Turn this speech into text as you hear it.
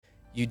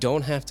you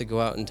don't have to go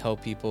out and tell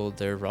people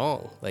they're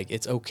wrong. Like,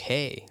 it's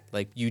okay.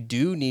 Like, you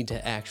do need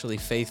to actually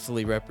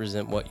faithfully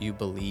represent what you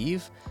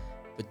believe,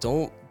 but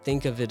don't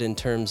think of it in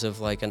terms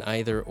of like an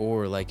either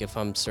or. Like, if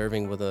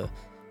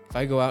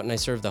I go out and I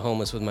serve the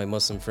homeless with my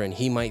Muslim friend,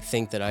 he might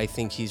think that I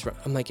think he's right.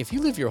 I'm like, if you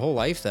live your whole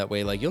life that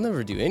way, like, you'll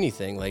never do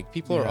anything. Like,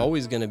 people are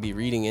always going to be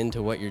reading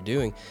into what you're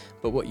doing.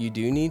 But what you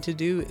do need to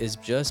do is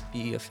just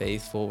be a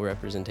faithful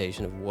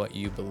representation of what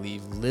you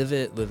believe. Live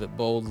it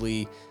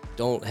boldly.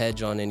 Don't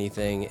hedge on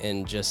anything,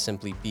 and just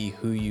simply be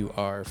who you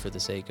are for the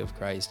sake of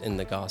Christ and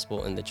the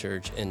gospel and the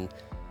church. And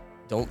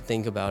don't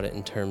think about it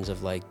in terms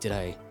of like, did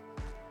I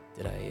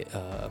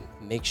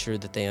make sure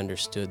that they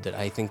understood that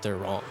I think they're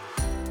wrong?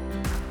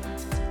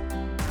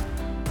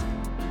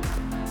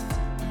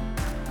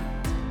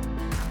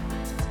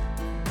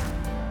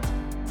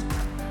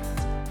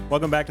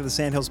 Welcome back to the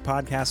Sandhills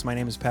Podcast. My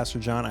name is Pastor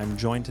John. I'm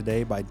joined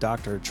today by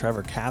Dr.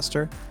 Trevor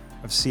Castor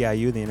of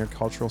CIU, the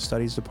Intercultural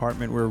Studies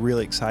Department. We're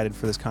really excited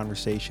for this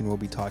conversation. We'll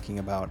be talking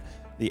about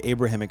the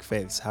Abrahamic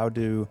faiths. How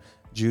do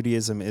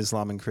Judaism,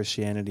 Islam, and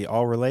Christianity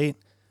all relate?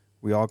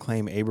 We all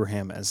claim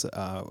Abraham as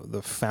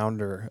the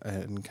founder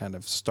and kind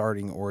of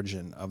starting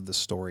origin of the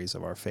stories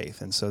of our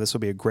faith. And so this will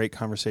be a great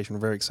conversation.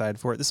 We're very excited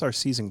for it. This is our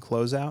season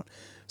closeout.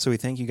 So we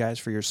thank you guys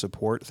for your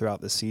support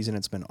throughout the season.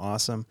 It's been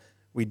awesome.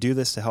 We do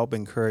this to help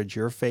encourage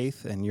your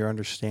faith and your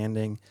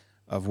understanding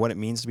of what it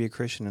means to be a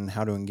Christian and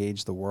how to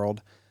engage the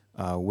world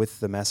with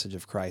the message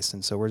of Christ.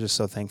 And so we're just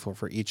so thankful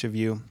for each of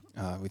you.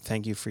 We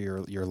thank you for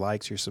your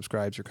likes, your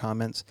subscribes, your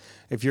comments.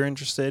 If you're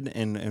interested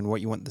in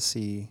what you want to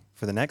see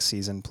for the next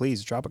season,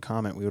 please drop a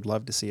comment. We would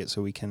love to see it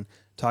so we can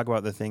talk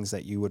about the things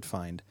that you would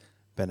find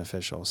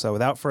beneficial. So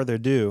without further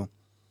ado,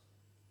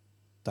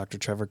 Dr.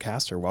 Trevor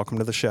Castor, welcome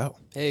to the show.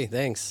 Hey,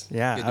 thanks.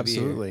 Yeah, Good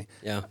absolutely.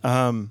 Yeah.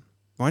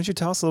 Why don't you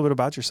tell us a little bit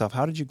about yourself?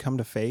 How did you come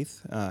to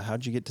faith? How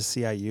did you get to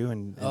CIU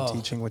and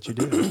teaching what you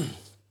do?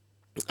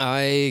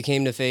 I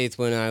came to faith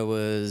when I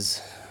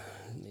was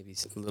maybe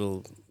a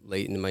little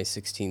late into my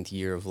 16th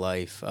year of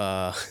life.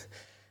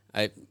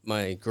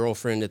 My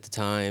girlfriend at the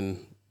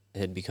time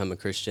had become a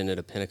Christian at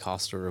a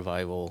Pentecostal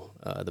revival,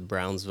 the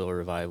Brownsville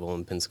revival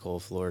in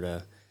Pensacola,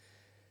 Florida.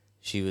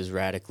 She was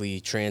radically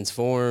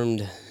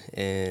transformed,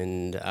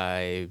 and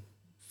I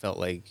felt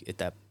like at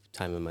that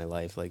time in my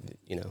life, like,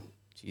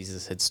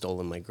 Jesus had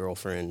stolen my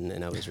girlfriend,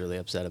 and I was really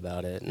upset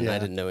about it, and I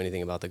didn't know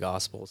anything about the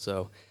gospel.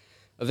 So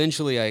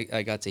eventually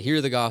I got to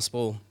hear the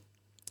gospel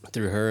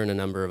through her and a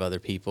number of other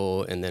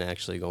people, and then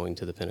actually going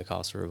to the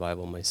Pentecostal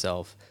revival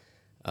myself,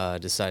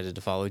 decided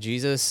to follow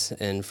Jesus.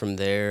 And from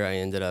there, I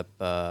ended up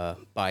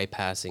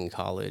bypassing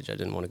college. I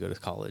didn't want to go to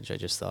college. I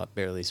just thought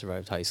barely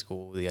survived high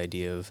school. The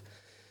idea of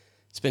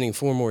spending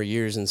 4 more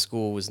years in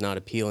school was not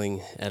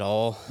appealing at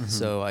all. Mm-hmm.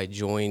 So I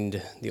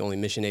joined the only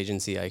mission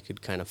agency I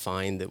could kind of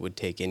find that would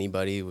take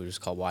anybody, which was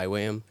called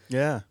YWAM.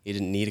 Yeah. You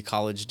didn't need a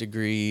college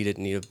degree,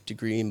 didn't need a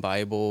degree in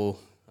Bible.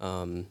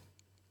 I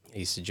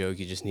used to joke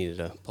you just needed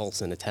a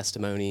pulse and a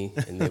testimony,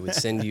 and they would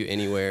send you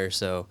anywhere.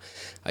 So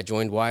I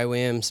joined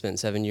YWAM, spent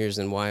 7 years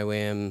in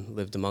YWAM,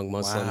 lived among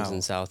Muslims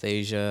in South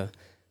Asia.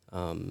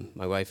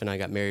 My wife and I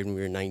got married when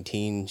we were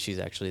 19. She's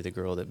actually the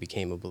girl that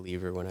became a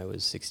believer when I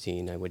was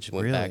 16. I just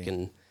went back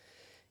and,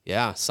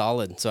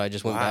 solid. So I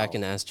just went back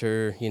and asked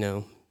her,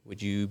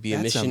 would you be a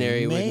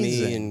missionary with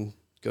me and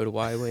go to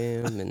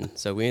YWAM? And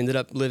so we ended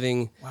up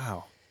living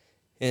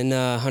in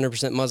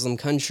 100% Muslim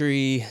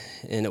country.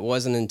 And it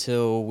wasn't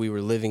until we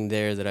were living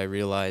there that I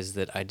realized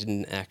that I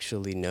didn't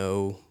actually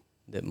know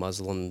that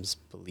Muslims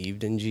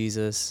believed in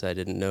Jesus. I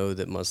didn't know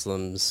that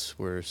Muslims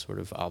were sort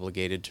of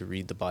obligated to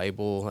read the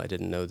Bible. I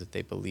didn't know that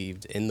they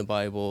believed in the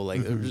Bible.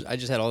 I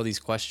just had all these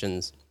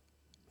questions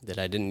that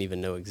I didn't even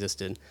know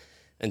existed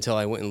until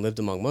I went and lived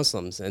among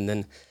Muslims. And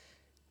then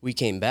we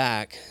came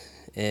back,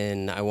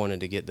 and I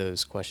wanted to get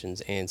those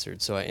questions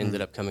answered. So I ended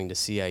up coming to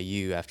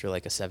CIU after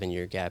like a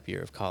 7-year gap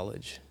year of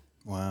college.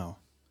 Wow.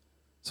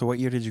 So what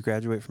year did you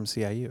graduate from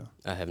CIU?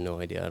 I have no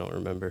idea. I don't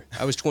remember.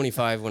 I was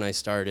 25 when I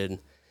started.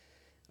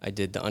 I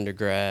did the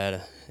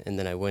undergrad, and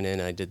then I went in,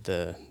 I did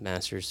the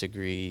master's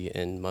degree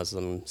in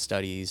Muslim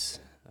studies.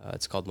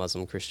 It's called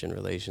Muslim Christian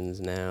Relations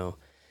now.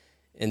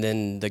 And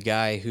then the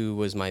guy who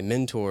was my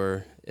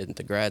mentor at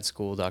the grad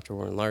school, Dr.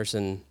 Warren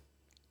Larson,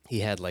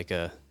 he had like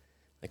a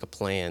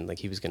plan, like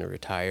he was going to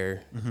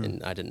retire,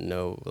 and I didn't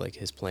know, like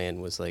his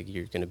plan was like,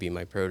 you're going to be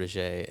my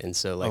protege. And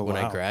so when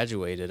I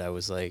graduated, I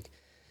was like,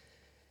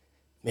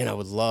 man, I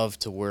would love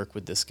to work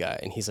with this guy.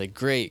 And he's like,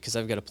 great, because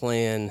I've got a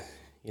plan.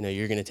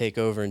 You're going to take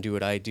over and do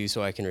what I do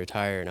so I can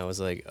retire. And I was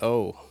like,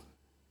 oh,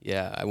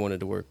 yeah, I wanted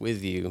to work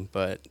with you,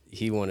 but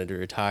he wanted to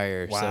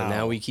retire. Wow. So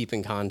now we keep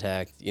in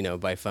contact,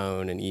 by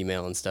phone and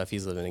email and stuff.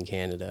 He's living in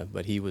Canada,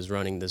 but he was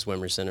running the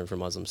Zwemmer Center for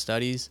Muslim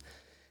Studies.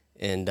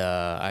 And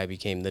I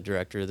became the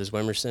director of the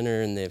Zwemmer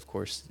Center. And they, of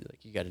course,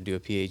 you got to do a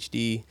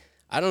PhD.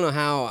 I don't know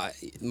how.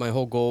 My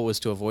whole goal was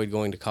to avoid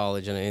going to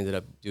college, and I ended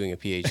up doing a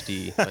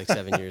PhD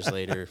 7 years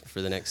later.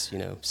 For the next,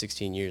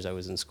 16 years I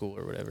was in school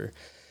or whatever.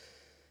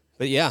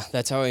 But yeah,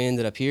 that's how I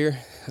ended up here.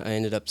 I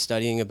ended up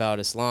studying about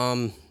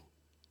Islam,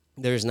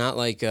 There's not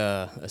like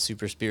a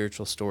super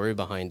spiritual story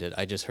behind it.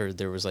 I just heard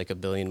there was like 1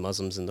 billion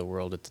Muslims in the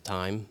world at the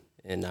time.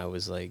 And I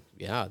was like,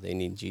 yeah, they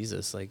need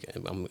Jesus. Like,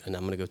 I'm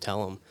going to go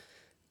tell them.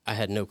 I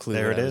had no clue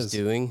what I was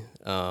doing.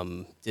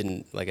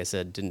 Like I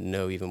said, didn't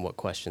know even what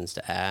questions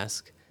to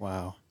ask.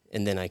 Wow.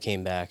 And then I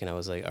came back and I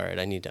was like, all right,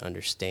 I need to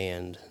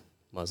understand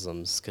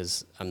Muslims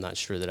because I'm not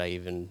sure that I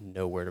even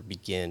know where to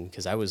begin.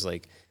 Because I was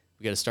like,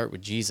 we got to start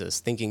with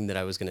Jesus, thinking that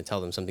I was going to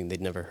tell them something they'd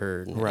never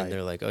heard. And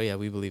they're like, oh, yeah,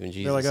 we believe in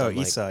Jesus. They're like, oh,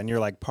 Isa. And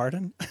you're like,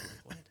 pardon?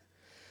 What?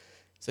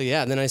 So,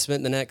 yeah, and then I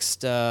spent the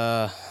next,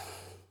 I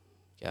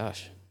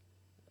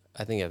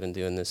think I've been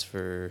doing this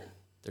for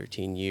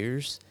 13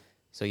 years.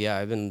 So, yeah,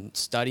 I've been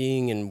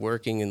studying and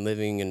working and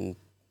living and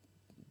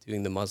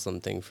doing the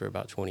Muslim thing for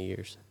about 20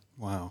 years.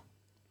 Wow.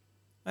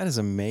 That is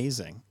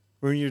amazing.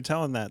 When you're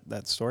telling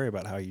that story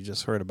about how you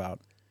just heard about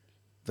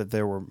that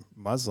there were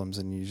Muslims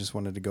and you just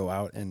wanted to go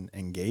out and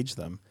engage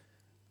them,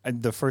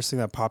 the first thing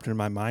that popped into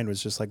my mind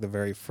was just like the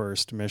very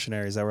first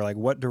missionaries that were like,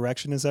 what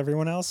direction is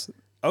everyone else?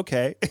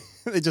 Okay.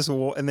 they just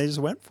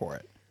went for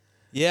it.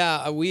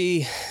 Yeah,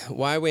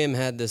 YWAM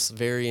had this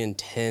very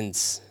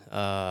intense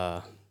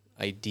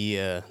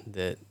idea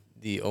that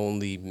the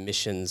only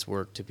missions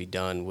work to be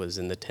done was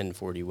in the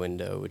 1040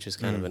 window, which is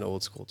kind of an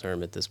old school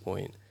term at this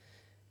point.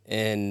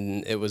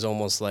 And it was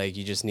almost like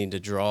you just need to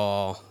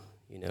draw,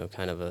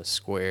 kind of a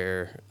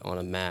square on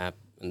a map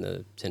in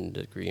the 10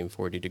 degree and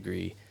 40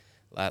 degree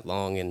lat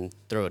long and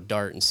throw a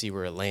dart and see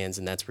where it lands,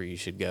 and that's where you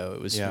should go.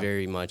 It was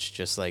very much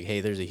just like,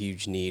 hey, there's a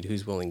huge need.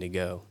 Who's willing to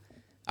go?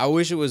 I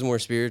wish it was more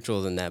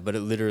spiritual than that, but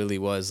it literally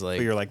was like,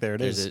 but you're like, there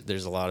it is.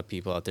 There's a lot of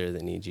people out there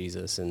that need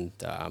Jesus, and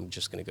I'm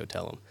just going to go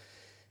tell them.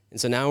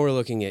 And so now we're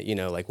looking at,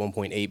 like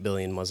 1.8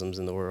 billion Muslims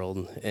in the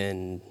world,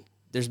 and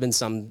there's been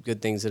some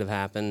good things that have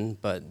happened,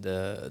 but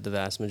the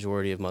vast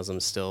majority of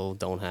Muslims still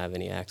don't have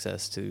any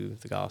access to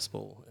the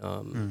gospel.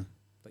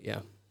 But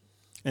yeah.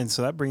 And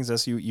so that brings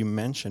us, you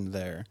mentioned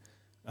there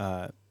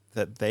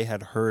that they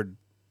had heard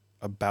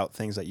about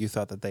things that you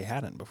thought that they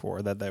hadn't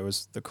before, that there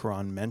was the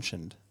Quran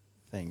mentioned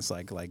things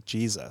like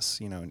Jesus,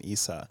 and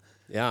Isa,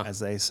 as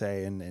they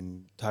say,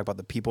 and talk about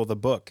the people of the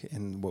book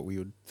in what we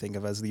would think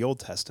of as the Old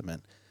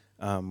Testament,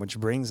 which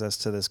brings us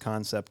to this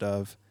concept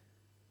of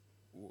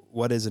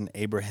what is an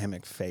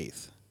Abrahamic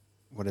faith?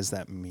 What does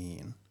that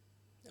mean?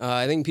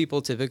 I think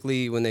people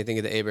typically, when they think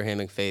of the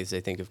Abrahamic faiths,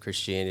 they think of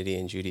Christianity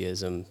and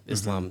Judaism.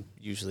 Islam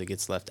usually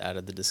gets left out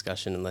of the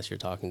discussion unless you're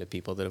talking to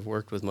people that have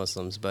worked with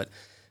Muslims, but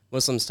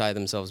Muslims tie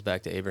themselves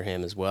back to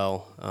Abraham as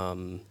well.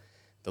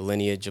 The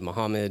lineage of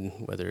Muhammad,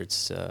 whether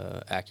it's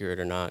accurate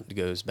or not,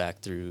 goes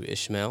back through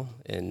Ishmael,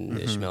 and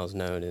Ishmael is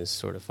known as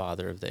sort of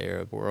father of the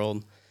Arab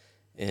world.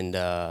 And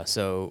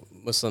so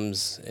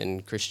Muslims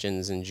and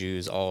Christians and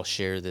Jews all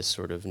share this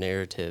sort of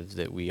narrative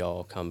that we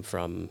all come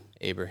from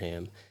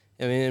Abraham.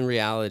 I mean, in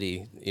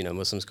reality,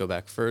 Muslims go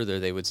back further.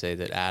 They would say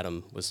that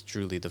Adam was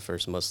truly the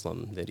first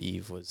Muslim, that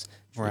Eve was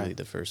truly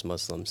the first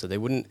Muslim. So they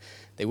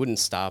wouldn't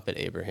stop at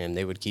Abraham.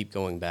 They would keep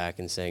going back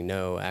and saying,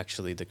 no,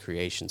 actually the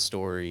creation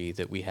story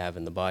that we have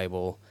in the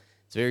Bible,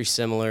 it's very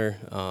similar.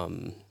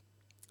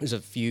 There's a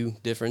few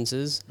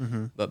differences,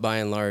 but by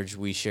and large,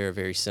 we share a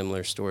very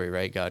similar story,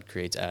 right? God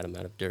creates Adam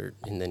out of dirt,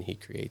 and then he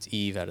creates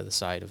Eve out of the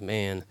side of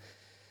man.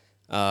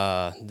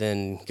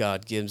 Then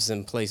God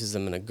places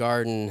them in a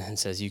garden and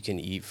says, you can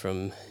eat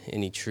from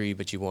any tree,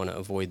 but you want to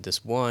avoid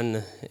this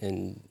one.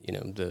 And,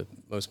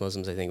 most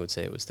Muslims, I think, would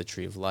say it was the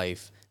tree of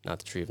life, not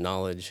the tree of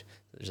knowledge.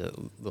 There's a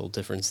little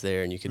difference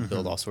there, and you could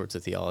build all sorts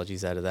of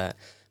theologies out of that.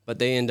 But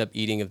they end up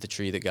eating of the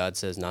tree that God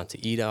says not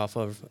to eat off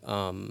of.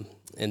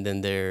 And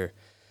then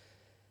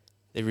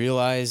they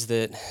realize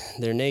that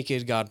they're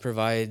naked. God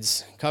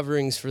provides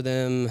coverings for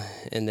them,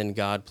 and then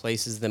God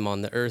places them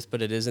on the earth,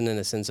 but it isn't in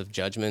a sense of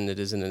judgment. It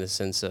isn't in a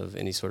sense of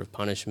any sort of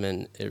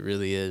punishment. It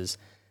really is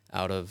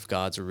out of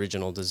God's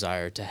original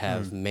desire to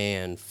have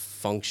man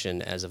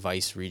function as a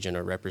vice regent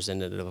or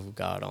representative of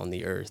God on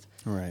the earth.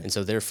 Right. And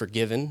so they're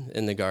forgiven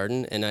in the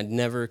garden, and I'd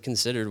never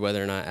considered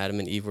whether or not Adam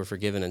and Eve were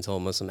forgiven until a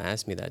Muslim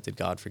asked me that. Did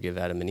God forgive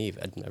Adam and Eve?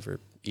 I'd never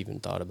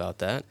even thought about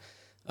that.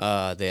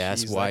 They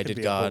asked, why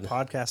did God... a whole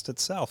podcast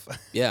itself.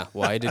 Yeah,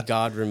 why did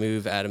God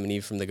remove Adam and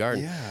Eve from the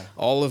garden? Yeah.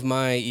 All of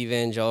my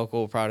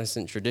evangelical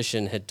Protestant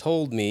tradition had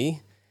told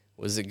me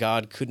was that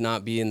God could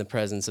not be in the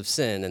presence of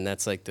sin, and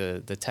that's like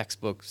the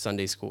textbook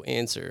Sunday school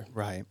answer.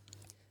 Right.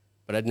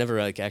 But I'd never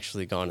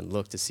actually gone and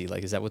looked to see,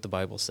 is that what the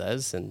Bible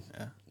says? And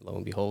lo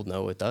and behold,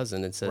 no, it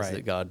doesn't. It says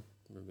that God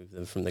removed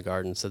them from the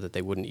garden so that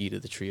they wouldn't eat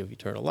of the tree of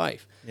eternal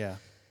life. Yeah.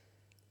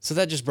 So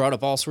that just brought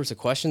up all sorts of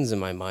questions in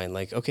my mind.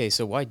 Okay,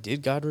 so why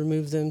did God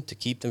remove them? To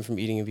keep them from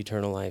eating of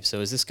eternal life. So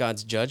is this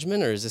God's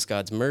judgment or is this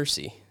God's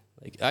mercy?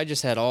 I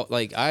just had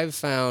I've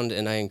found,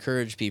 and I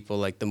encourage people,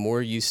 the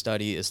more you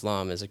study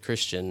Islam as a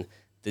Christian,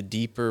 the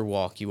deeper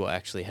walk you will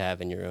actually have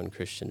in your own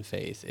Christian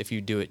faith. If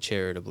you do it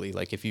charitably,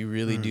 if you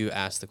really do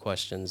ask the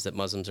questions that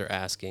Muslims are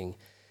asking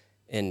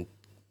and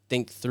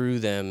think through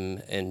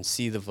them and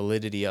see the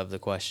validity of the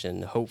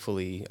question,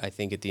 hopefully, I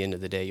think at the end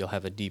of the day, you'll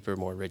have a deeper,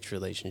 more rich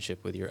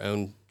relationship with your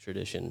own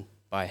tradition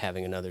by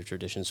having another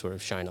tradition sort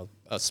of shine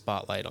a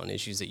spotlight on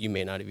issues that you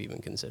may not have even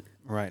considered.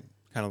 Right.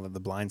 Kind of the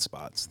blind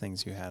spots,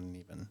 things you hadn't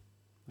even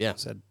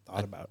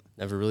thought about.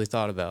 Never really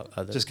thought about.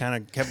 Just kind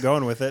of kept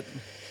going with it.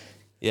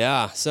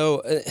 Yeah.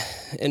 So,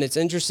 and it's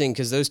interesting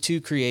because those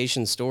two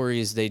creation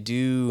stories, they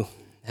do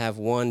have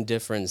one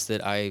difference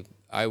that I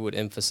would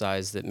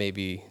emphasize that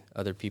maybe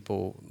other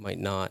people might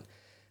not.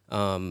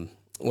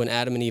 When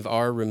Adam and Eve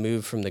are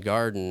removed from the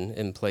garden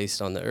and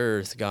placed on the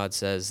earth, God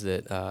says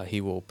that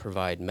he will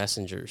provide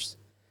messengers.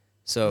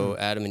 So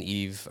Adam and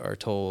Eve are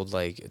told,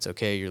 like, it's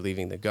okay, you're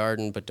leaving the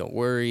garden, but don't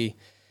worry.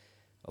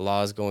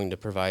 Allah is going to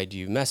provide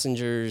you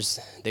messengers.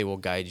 They will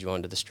guide you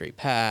onto the straight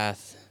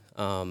path.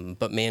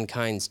 But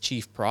mankind's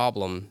chief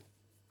problem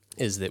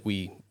is that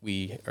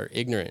we are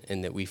ignorant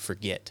and that we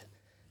forget.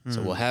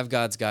 So we'll have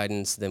God's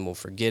guidance, then we'll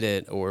forget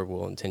it, or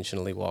we'll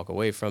intentionally walk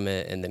away from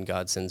it, and then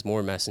God sends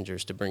more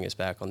messengers to bring us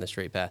back on the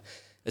straight path.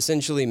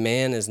 Essentially,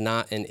 man is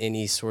not in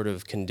any sort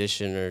of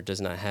condition or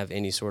does not have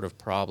any sort of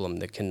problem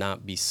that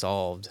cannot be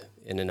solved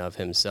in and of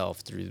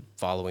himself through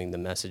following the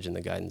message and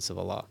the guidance of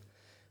Allah,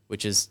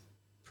 which is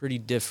pretty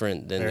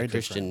different than the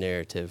Christian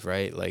narrative,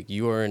 right? Like,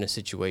 you are in a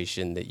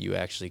situation that you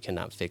actually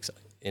cannot fix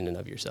in and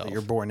of yourself.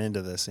 You're born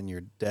into this and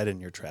you're dead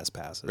in your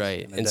trespasses.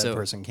 Right. And a dead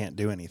person can't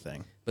do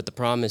anything. But the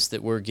promise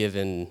that we're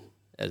given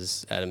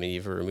as Adam and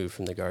Eve are removed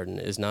from the garden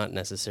is not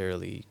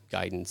necessarily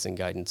guidance and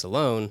guidance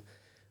alone.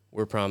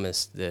 We're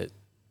promised that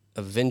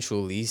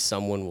eventually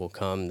someone will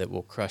come that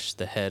will crush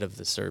the head of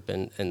the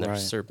serpent, and the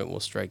serpent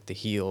will strike the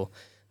heel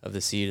of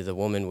the seed of the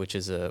woman, which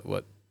is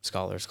what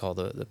scholars call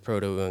the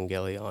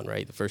proto-evangelion,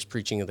 right? The first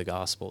preaching of the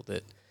gospel,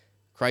 that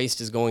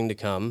Christ is going to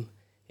come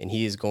and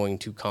he is going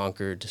to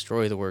conquer,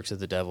 destroy the works of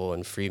the devil,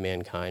 and free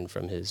mankind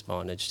from his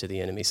bondage to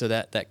the enemy. So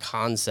that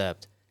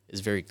concept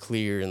is very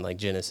clear in like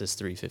Genesis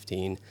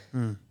 3:15.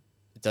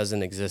 It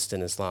doesn't exist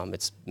in Islam.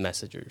 It's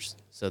messengers.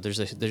 So there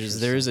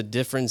is a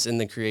difference in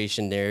the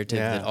creation narrative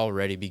that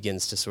already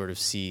begins to sort of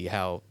see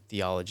how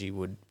theology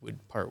would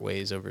part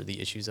ways over the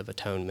issues of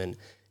atonement,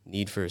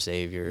 need for a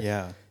savior.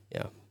 Yeah.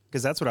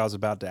 Because that's what I was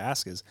about to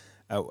ask is,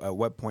 at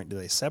what point do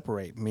they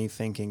separate? Me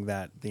thinking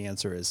that the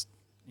answer is,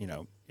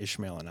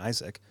 Ishmael and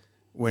Isaac,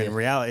 when in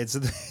reality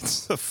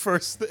it's the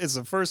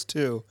first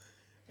two.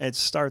 It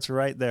starts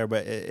right there,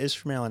 but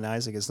Ishmael and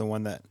Isaac is the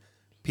one that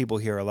people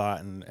hear a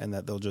lot, and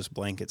that they'll just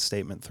blanket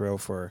statement throw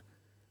for.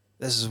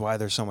 This is why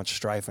there's so much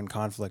strife and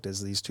conflict,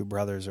 as these two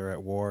brothers are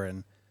at war.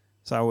 And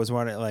so I was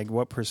wondering, like,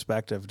 what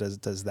perspective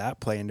does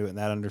that play into it, and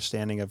that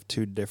understanding of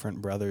two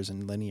different brothers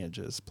and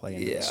lineages play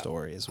into the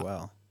story as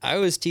well? I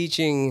was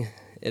teaching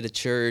at a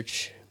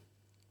church,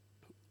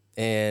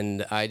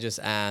 and I just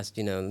asked,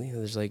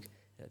 there's like,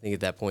 I think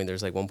at that point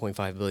there's like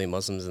 1.5 billion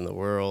Muslims in the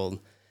world.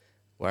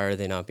 Why are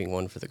they not being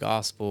won for the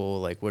gospel?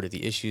 Like, what are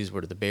the issues?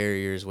 What are the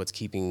barriers? What's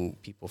keeping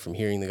people from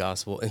hearing the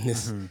gospel? And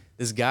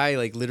this guy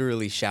like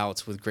literally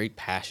shouts with great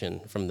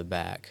passion from the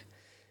back,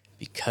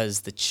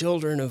 because the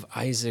children of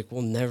Isaac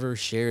will never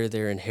share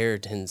their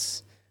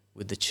inheritance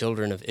with the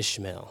children of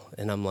Ishmael.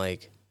 And I'm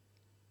like,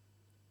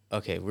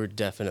 okay, we're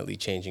definitely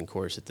changing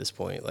course at this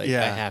point. Like,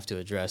 I have to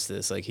address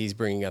this. Like, he's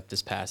bringing up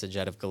this passage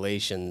out of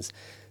Galatians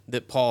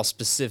that Paul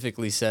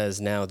specifically says,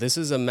 now this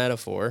is a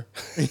metaphor.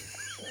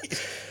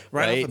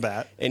 right off the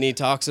bat. And he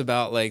talks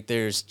about, like,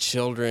 there's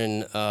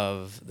children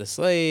of the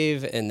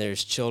slave and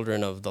there's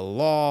children of the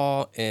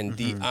law. And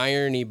the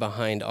irony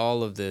behind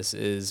all of this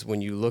is,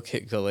 when you look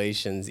at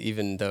Galatians,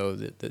 even though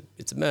that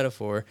it's a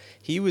metaphor,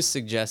 he was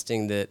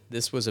suggesting that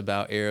this was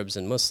about Arabs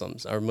and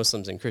Muslims, or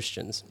Muslims and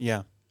Christians.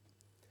 Yeah.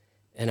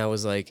 And I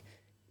was like,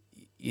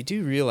 you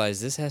do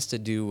realize this has to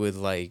do with,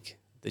 like,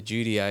 the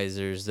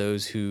Judaizers,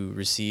 those who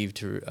refused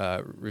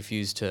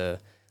to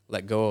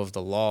let go of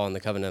the law and the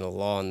covenant of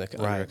law and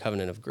the under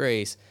covenant of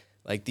grace.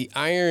 Like, the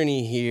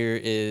irony here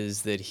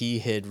is that he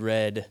had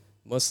read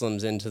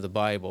Muslims into the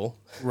Bible,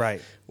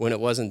 right? When it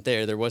wasn't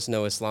there. There was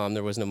no Islam,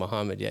 there was no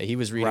Muhammad yet. He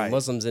was reading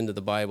Muslims into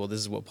the Bible. This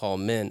is what Paul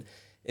meant.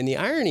 And the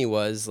irony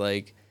was,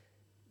 like,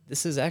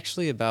 this is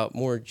actually about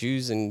more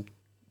Jews and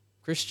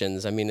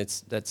Christians. I mean,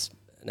 that's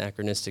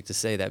anachronistic to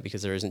say that,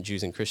 because there isn't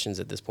Jews and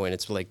Christians at this point.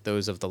 It's like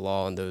those of the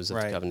law and those of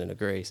the covenant of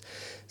grace.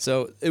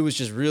 So it was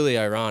just really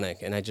ironic.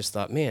 And I just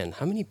thought, man,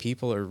 how many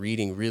people are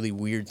reading really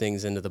weird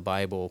things into the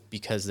Bible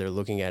because they're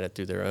looking at it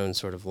through their own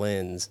sort of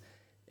lens?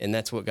 And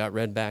that's what got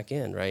read back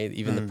in, right?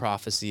 Even the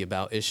prophecy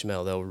about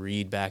Ishmael, they'll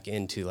read back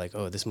into, like,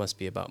 oh, this must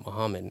be about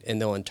Muhammad.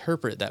 And they'll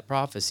interpret that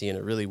prophecy in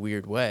a really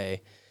weird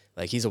way.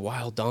 Like, he's a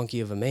wild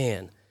donkey of a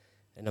man.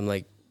 And I'm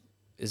like,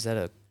 is that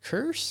a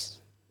curse?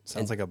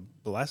 Sounds like a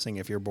blessing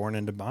if you're born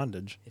into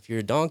bondage. If you're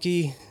a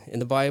donkey in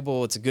the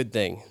Bible, it's a good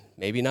thing.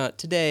 Maybe not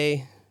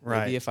today.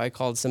 Right. Maybe if I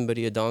called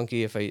somebody a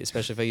donkey,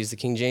 especially if I use the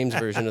King James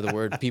version of the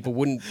word, people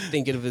wouldn't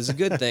think of it as a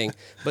good thing.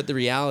 But the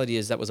reality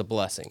is that was a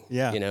blessing,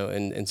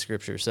 in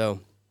Scripture. So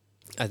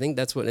I think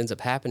that's what ends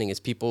up happening is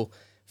people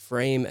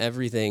frame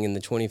everything in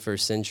the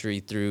 21st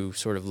century through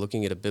sort of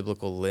looking at a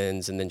biblical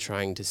lens and then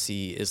trying to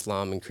see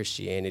Islam and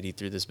Christianity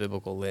through this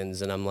biblical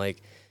lens. And I'm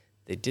like,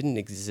 they didn't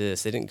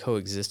exist. They didn't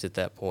coexist at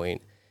that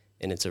point.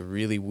 and it's a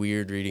really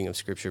weird reading of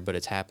Scripture, but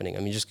it's happening. I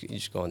mean, you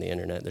just go on the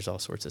internet. There's all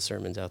sorts of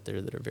sermons out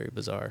there that are very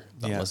bizarre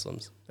about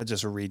Muslims. I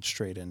just read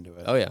straight into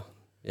it. Oh, yeah.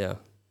 Yeah.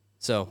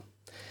 So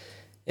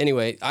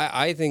anyway,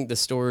 I think the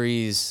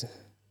stories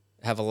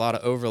have a lot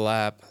of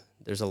overlap.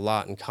 There's a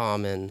lot in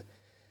common.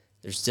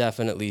 There's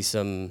definitely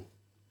some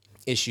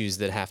issues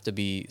that have to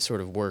be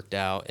sort of worked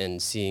out,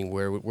 and seeing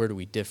where do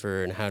we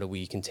differ and how do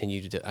we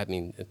continue to I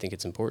mean, I think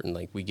it's important,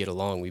 like, we get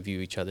along, we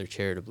view each other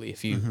charitably.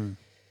 If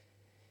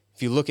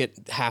you look at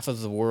half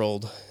of the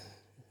world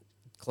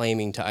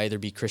claiming to either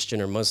be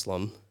Christian or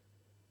Muslim,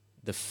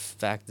 the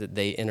fact that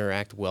they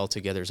interact well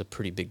together is a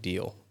pretty big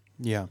deal.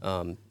 Yeah.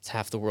 It's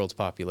half the world's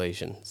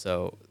population,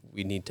 so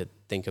we need to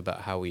think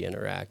about how we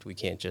interact. We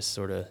can't just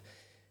sort of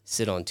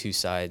sit on two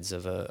sides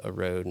of a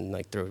road and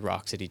like throw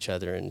rocks at each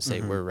other and say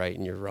we're right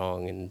and you're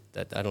wrong. And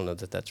that, I don't know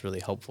that that's really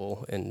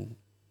helpful. And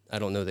I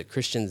don't know that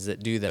Christians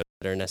that do that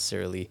are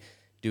necessarily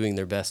doing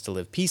their best to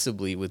live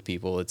peaceably with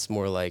people. It's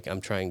more like,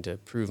 I'm trying to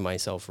prove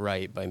myself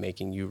right by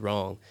making you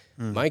wrong.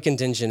 My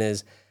contention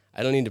is,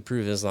 I don't need to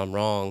prove Islam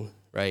wrong,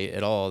 right,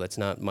 at all. That's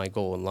not my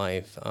goal in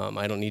life.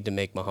 I don't need to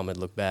make Muhammad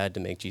look bad to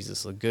make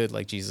Jesus look good,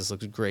 like Jesus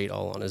looks great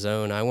all on his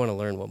own. I want to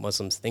learn what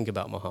Muslims think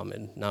about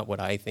Muhammad, not what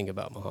I think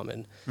about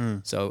Muhammad.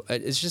 So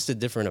it's just a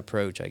different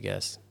approach, I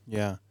guess.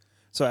 Yeah.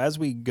 So as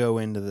we go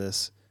into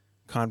this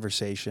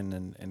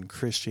conversation and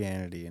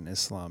Christianity and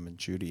Islam and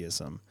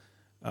Judaism,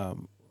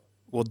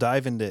 we'll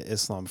dive into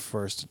Islam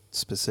first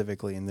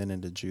specifically and then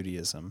into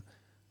Judaism.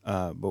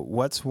 But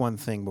what's one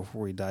thing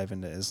before we dive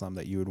into Islam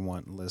that you would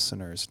want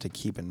listeners to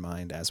keep in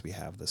mind as we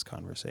have this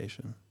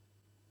conversation?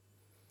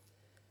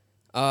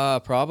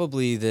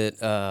 Probably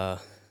that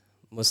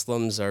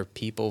Muslims are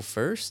people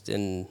first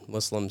and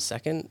Muslims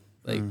second.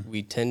 Like,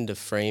 we tend to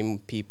frame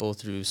people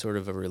through sort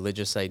of a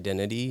religious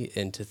identity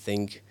and to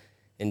think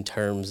in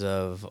terms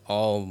of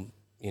all,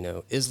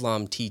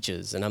 Islam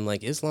teaches. And I'm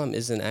like, Islam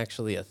isn't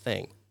actually a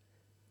thing.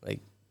 Like,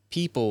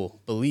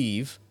 people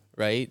believe,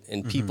 right?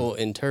 And people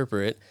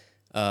interpret.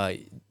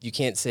 You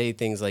can't say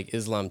things like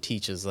Islam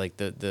teaches. Like,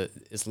 the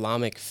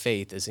Islamic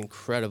faith is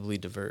incredibly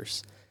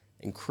diverse,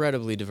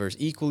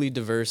 equally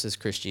diverse as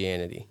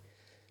Christianity.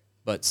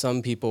 But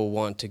some people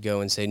want to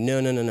go and say, no,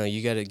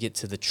 you got to get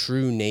to the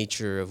true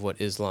nature of what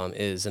Islam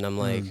is. And I'm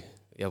like,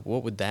 yeah,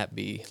 what would that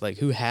be? Like,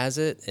 who has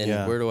it,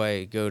 and where do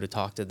I go to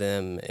talk to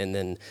them? And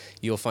then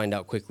you'll find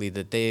out quickly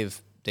that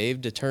they've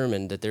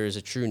determined that there is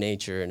a true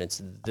nature, and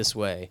it's this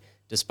way,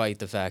 despite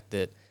the fact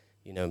that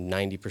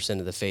 90%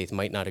 of the faith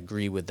might not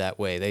agree with that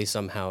way. They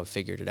somehow have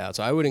figured it out.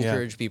 So I would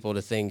encourage people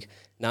to think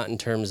not in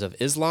terms of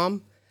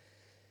Islam.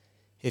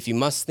 If you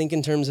must think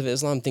in terms of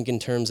Islam, think in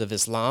terms of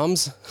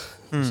Islams.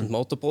 There's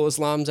multiple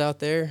Islams out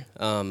there.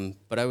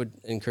 But I would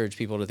encourage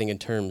people to think in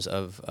terms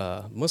of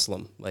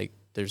Muslim. Like,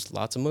 there's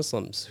lots of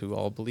Muslims who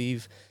all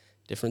believe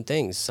different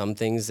things. Some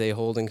things they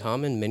hold in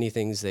common, many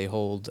things they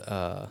hold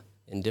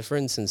in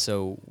difference. And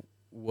so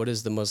what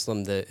does the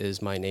Muslim that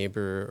is my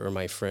neighbor or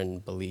my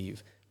friend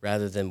believe,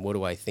 rather than what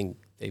do I think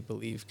they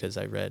believe? Because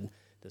I read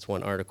this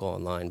one article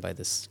online by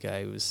this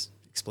guy who was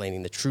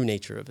explaining the true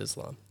nature of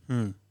Islam.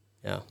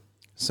 Yeah.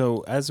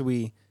 So as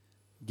we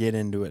get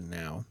into it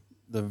now,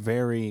 the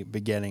very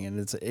beginning, and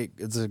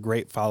it's a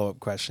great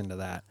follow-up question to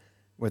that,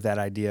 with that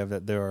idea of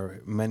that there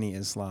are many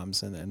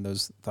Islams and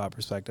those thought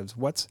perspectives.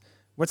 What's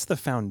the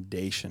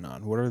foundation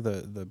on? What are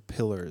the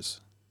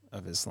pillars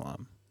of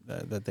Islam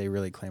that they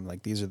really claim,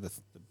 like, these are the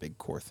big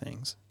core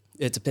things?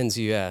 It depends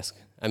who you ask.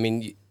 I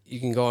mean, you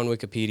can go on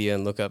Wikipedia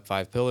and look up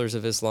 5 pillars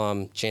of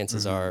Islam.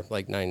 Chances are,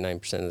 like,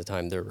 99% of the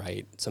time, they're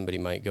right. Somebody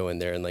might go in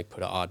there and, like,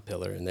 put an odd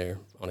pillar in there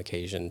on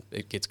occasion.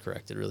 It gets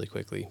corrected really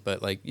quickly.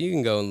 But, like, you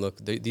can go and look.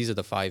 These are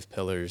the 5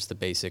 pillars, the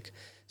basic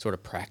sort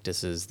of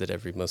practices that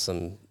every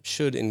Muslim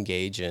should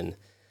engage in.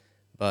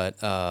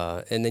 But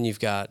and then you've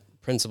got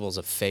principles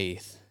of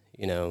faith.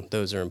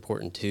 Those are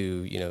important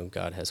too.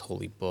 God has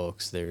holy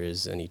books. There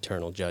is an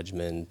eternal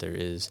judgment. There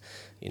is,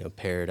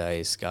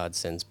 paradise. God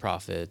sends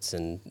prophets,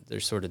 and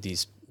there's sort of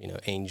these,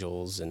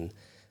 angels, and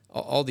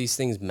all these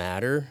things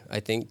matter, I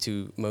think,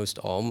 to most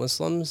all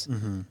Muslims.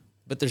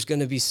 But there's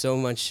going to be so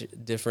much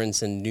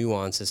difference and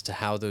nuance as to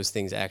how those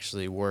things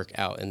actually work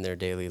out in their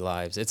daily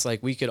lives. It's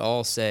like we could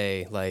all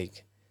say,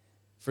 like,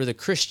 for the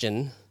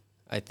Christian,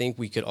 I think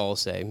we could all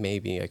say,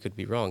 maybe I could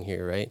be wrong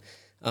here, right?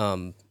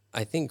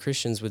 I think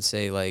Christians would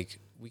say, like,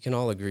 we can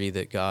all agree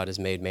that God has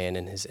made man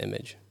in his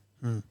image.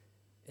 And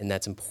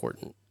that's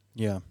important.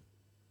 Yeah.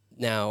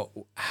 Now,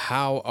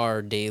 how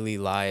our daily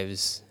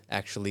lives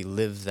actually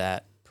live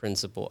that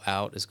principle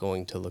out is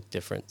going to look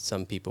different.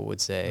 Some people would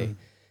say,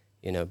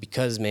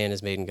 because man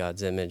is made in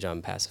God's image,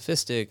 I'm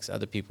pacifistic.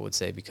 Other people would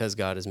say, because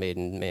God is made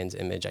in man's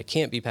image, I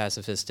can't be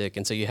pacifistic.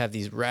 And so you have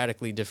these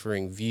radically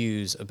differing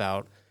views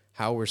about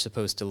how we're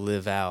supposed to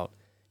live out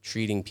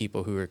treating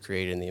people who are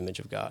created in the image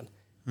of God.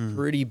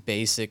 Pretty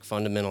basic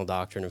fundamental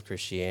doctrine of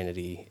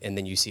Christianity. And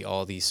then you see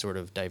all these sort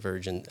of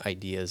divergent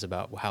ideas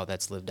about how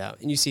that's lived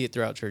out. And you see it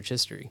throughout church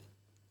history.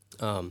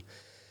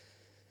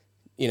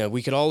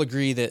 We could all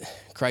agree that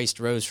Christ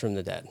rose from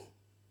the dead.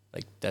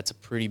 Like that's a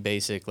pretty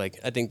basic, like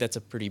I think that's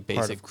a pretty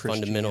basic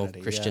fundamental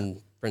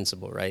Christian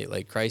principle, right?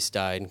 Like Christ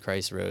died and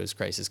Christ rose,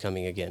 Christ is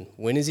coming again.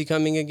 When is he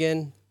coming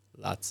again?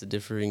 Lots of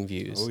differing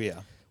views. Oh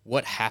yeah.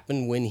 What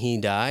happened when he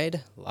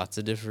died? Lots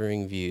of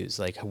differing views.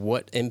 Like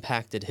what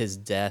impact did his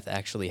death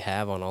actually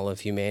have on all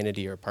of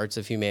humanity or parts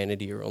of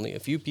humanity or only a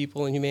few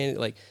people in humanity?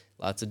 Like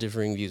lots of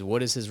differing views. What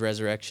does his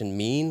resurrection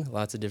mean?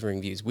 Lots of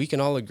differing views. We can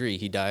all agree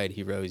he died,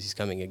 he rose, he's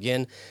coming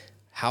again.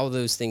 How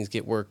those things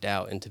get worked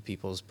out into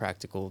people's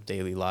practical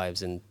daily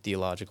lives and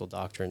theological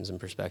doctrines and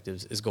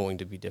perspectives is going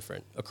to be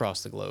different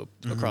across the globe,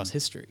 across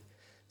history.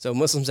 So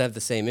Muslims have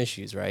the same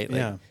issues, right?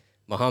 Like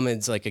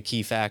Muhammad's like a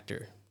key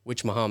factor.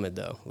 Which Muhammad,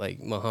 though? Like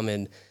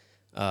Muhammad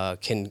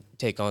can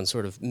take on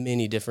sort of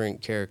many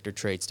different character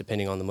traits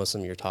depending on the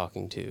Muslim you're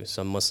talking to.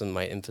 Some Muslim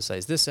might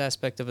emphasize this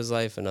aspect of his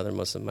life, another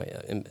Muslim might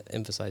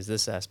emphasize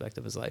this aspect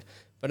of his life.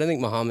 But I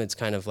think Muhammad's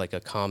kind of like a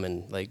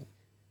common, like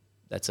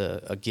that's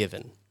a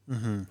given.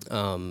 And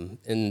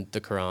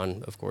the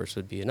Quran, of course,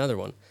 would be another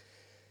one.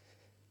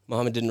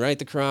 Muhammad didn't write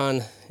the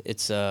Quran.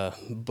 It's a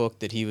book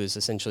that he was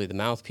essentially the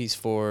mouthpiece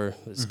for.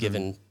 It was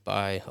given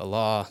by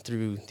Allah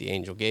through the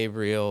angel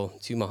Gabriel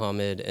to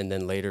Muhammad, and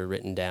then later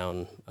written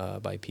down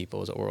by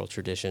people as oral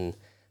tradition.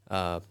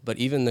 But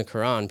even the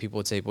Quran, people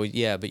would say, well,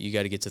 yeah, but you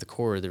got to get to the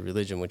core of the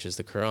religion, which is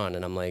the Quran.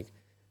 And I'm like,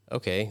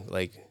 okay,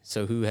 like,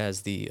 so who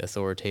has the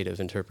authoritative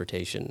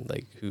interpretation?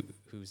 Like,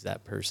 who's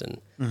that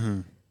person?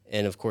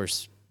 And of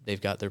course,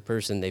 they've got their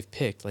person they've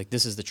picked. Like,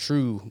 this is the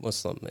true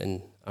Muslim.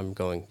 And I'm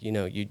going,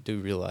 you do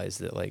realize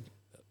that, like,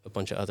 a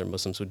bunch of other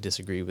Muslims would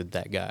disagree with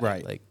that guy.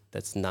 Right. Like,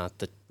 that's not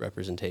the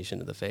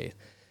representation of the faith.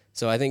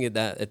 So I think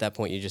at that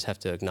point, you just have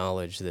to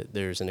acknowledge that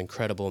there's an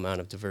incredible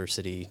amount of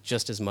diversity,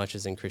 just as much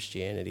as in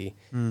Christianity,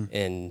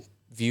 and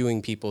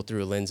viewing people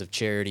through a lens of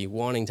charity,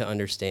 wanting to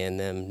understand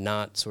them,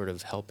 not sort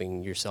of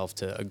helping yourself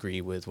to agree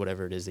with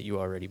whatever it is that you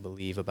already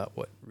believe about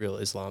what real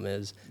Islam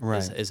is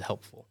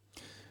helpful.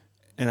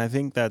 And I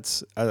think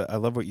I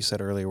love what you said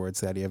earlier, where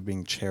it's the idea of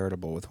being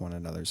charitable with one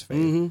another's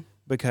faith.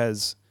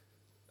 Because,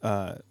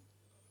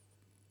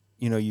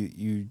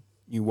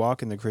 you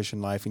walk in the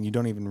Christian life and you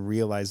don't even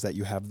realize that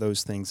you have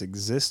those things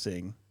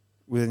existing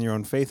within your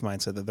own faith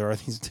mindset, that there are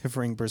these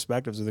differing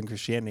perspectives within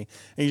Christianity.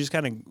 And you just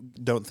kind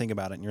of don't think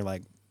about it and you're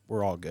like,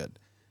 we're all good.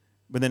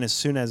 But then as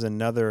soon as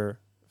another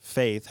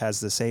faith has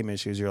the same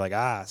issues, you're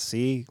like,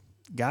 see,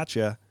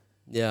 gotcha.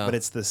 Yeah. But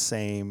it's the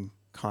same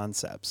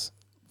concepts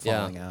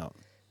falling out.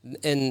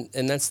 And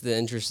that's the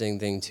interesting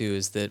thing, too,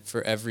 is that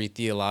for every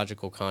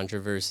theological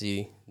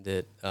controversy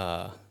that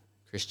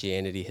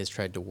Christianity has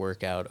tried to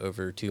work out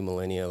over 2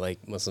 millennia,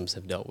 like Muslims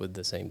have dealt with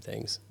the same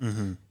things.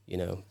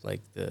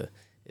 Like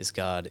is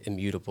God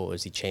immutable?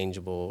 Is he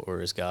changeable?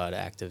 Or is God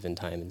active in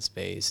time and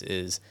space?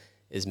 Is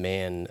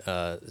man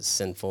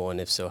sinful? And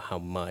if so, how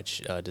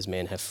much? Does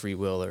man have free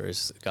will, or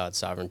is God's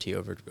sovereignty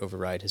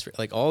override his?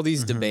 Like all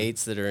these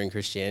debates that are in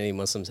Christianity,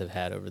 Muslims have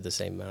had over the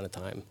same amount of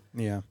time.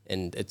 Yeah,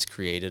 and it's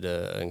created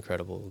an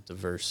incredible,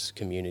 diverse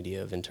community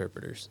of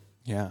interpreters.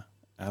 Yeah,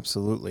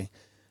 absolutely.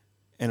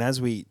 And as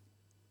we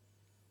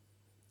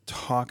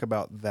talk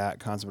about that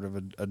concept of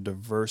a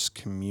diverse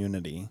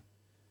community,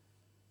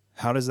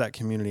 how does that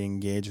community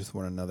engage with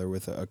one another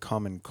with a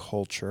common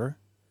culture,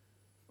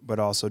 but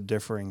also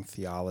differing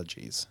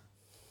theologies?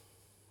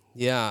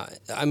 Yeah,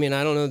 I mean,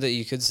 I don't know that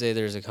you could say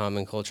there's a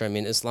common culture. I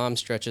mean, Islam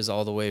stretches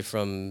all the way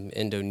from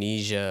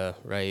Indonesia,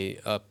 right,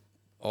 up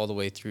all the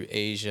way through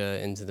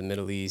Asia into the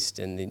Middle East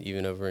and then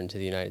even over into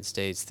the United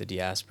States. The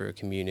diaspora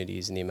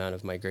communities and the amount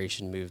of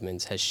migration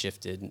movements has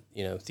shifted,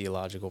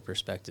 theological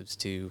perspectives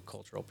to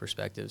cultural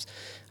perspectives.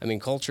 I mean,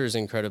 culture is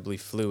incredibly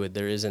fluid.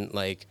 There isn't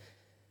like,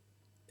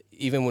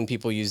 even when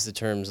people use the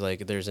terms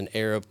like there's an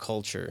Arab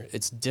culture,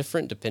 it's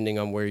different depending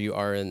on where you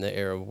are in the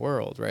Arab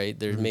world, right?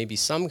 There may be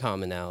some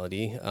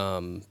commonality,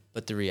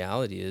 but the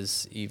reality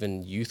is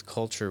even youth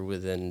culture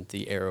within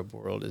the Arab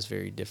world is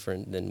very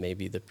different than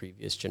maybe the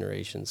previous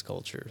generation's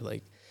culture.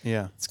 Like,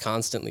 it's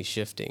constantly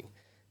shifting.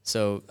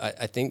 So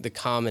I think the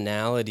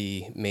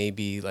commonality may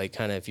be like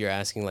kind of, if you're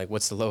asking like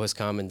what's the lowest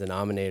common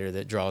denominator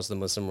that draws the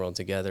Muslim world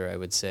together, I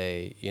would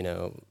say,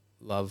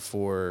 love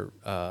for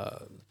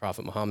the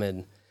Prophet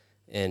Muhammad,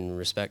 and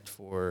respect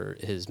for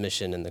his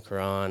mission in the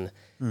Quran,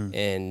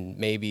 and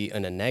maybe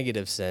in a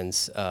negative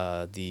sense,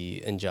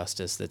 the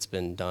injustice that's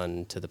been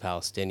done to the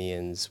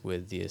Palestinians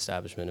with the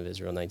establishment of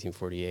Israel in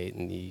 1948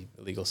 and the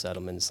illegal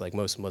settlements. Like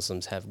most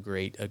Muslims have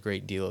a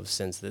great deal of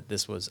sense that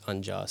this was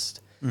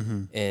unjust,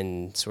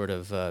 and sort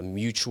of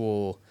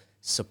mutual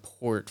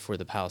support for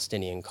the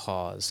Palestinian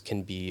cause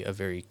can be a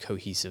very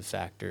cohesive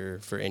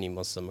factor for any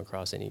Muslim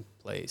across any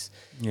place.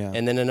 Yeah.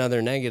 And then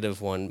another negative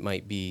one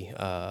might be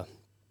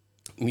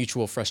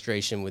mutual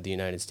frustration with the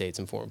United States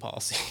and foreign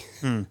policy.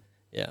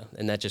 Yeah,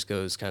 and that just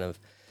goes kind of,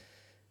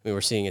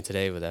 we're seeing it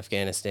today with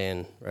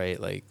Afghanistan, right?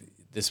 Like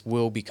this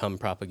will become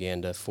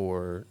propaganda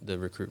for the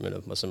recruitment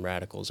of Muslim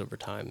radicals over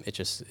time. It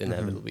just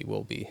inevitably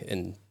will be,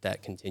 and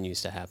that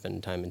continues to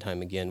happen time and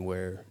time again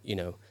where,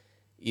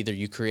 either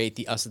you create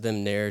the us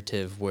them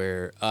narrative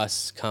where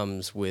us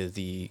comes with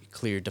the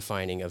clear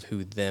defining of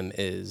who them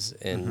is,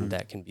 and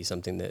that can be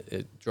something that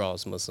it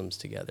draws Muslims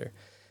together.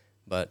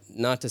 But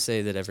not to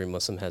say that every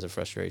Muslim has a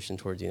frustration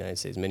towards the United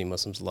States. Many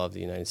Muslims love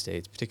the United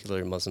States,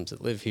 particularly Muslims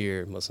that live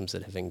here, Muslims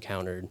that have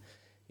encountered,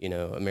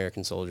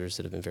 American soldiers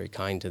that have been very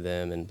kind to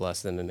them and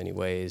blessed them in many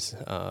ways.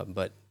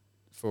 But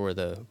for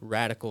the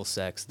radical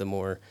sects, the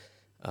more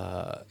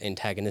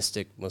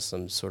antagonistic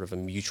Muslims, sort of a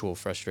mutual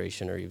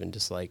frustration or even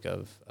dislike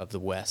of the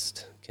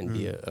West can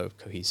be a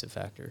cohesive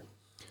factor.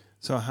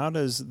 So how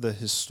does the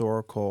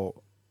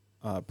historical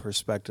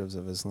perspectives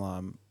of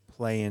Islam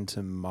play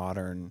into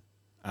modern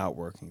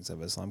outworkings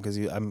of Islam? Because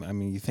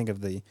you think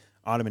of the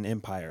Ottoman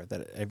Empire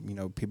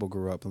that people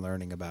grew up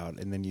learning about,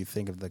 and then you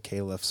think of the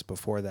caliphs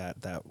before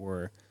that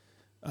were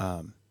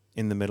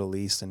in the Middle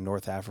East and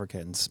North Africa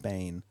and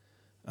Spain.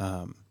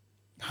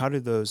 How do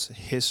those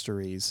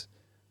histories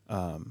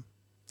and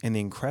the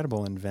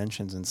incredible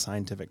inventions and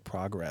scientific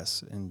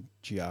progress in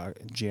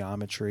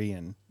geometry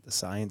and the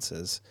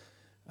sciences,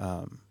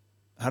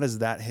 how does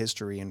that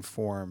history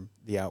inform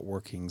the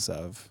outworkings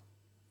of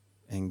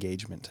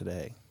engagement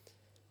today?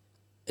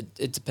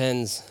 It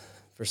depends.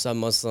 For some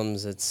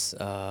Muslims, it's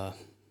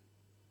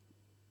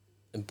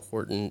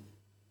important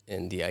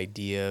in the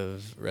idea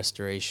of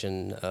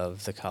restoration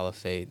of the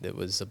caliphate that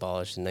was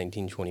abolished in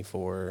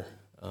 1924,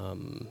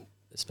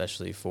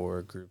 especially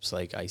for groups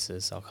like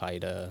ISIS,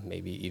 Al-Qaeda,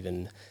 maybe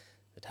even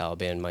the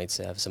Taliban might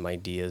have some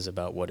ideas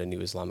about what a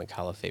new Islamic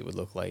caliphate would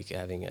look like,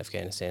 having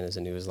Afghanistan as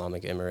a new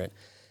Islamic emirate.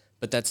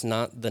 But that's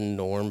not the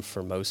norm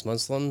for most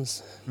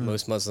Muslims.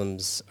 Most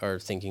Muslims are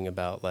thinking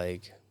about,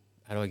 like,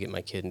 how do I get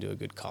my kid into a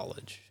good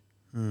college?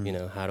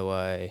 How do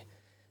I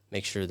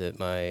make sure that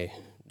my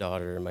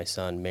daughter or my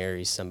son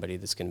marries somebody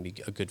that's going to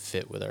be a good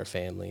fit with our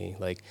family?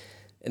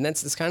 And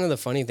that's kind of the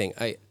funny thing.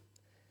 I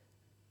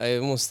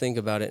almost think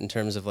about it in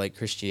terms of like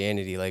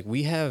Christianity. Like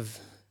we have,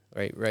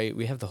 right?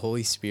 We have the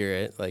Holy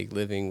Spirit like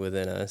living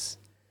within us.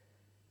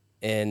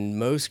 And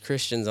most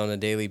Christians on a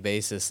daily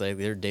basis, like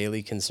their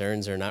daily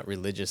concerns are not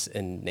religious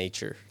in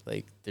nature.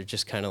 Like they're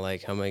just kind of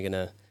like, how am I going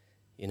to,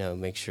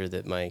 make sure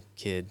that my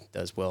kid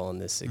does well on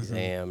this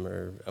exam,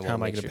 or how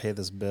am I going to pay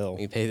this bill?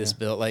 Pay this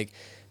bill. Like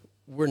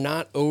we're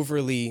not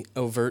overtly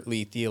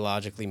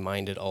theologically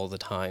minded all the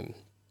time.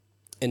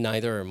 And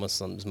neither are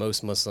Muslims.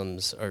 Most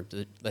Muslims are,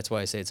 that's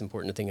why I say it's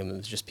important to think of them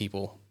as just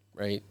people,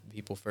 right?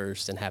 People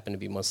first and happen to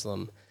be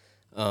Muslim.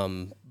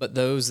 But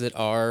those that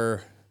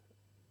are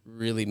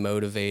really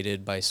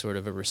motivated by sort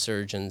of a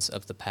resurgence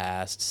of the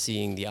past,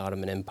 seeing the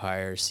Ottoman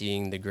Empire,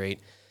 seeing the great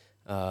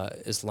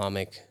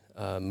Islamic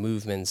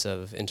movements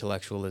of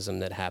intellectualism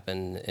that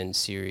happened in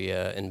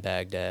Syria and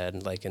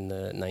Baghdad, like in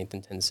the 9th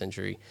and 10th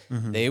century,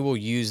 they will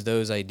use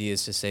those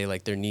ideas to say,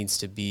 like, there needs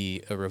to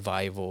be a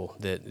revival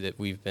that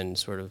we've been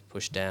sort of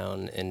pushed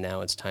down, and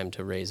now it's time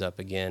to raise up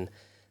again.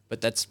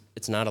 But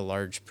it's not a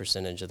large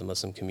percentage of the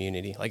Muslim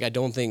community. Like, I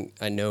don't think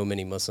I know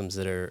many Muslims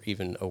that are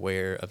even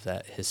aware of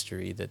that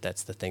history,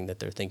 that's the thing that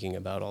they're thinking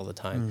about all the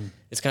time.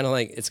 It's kind of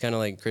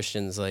like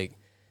Christians, like,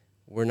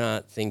 we're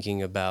not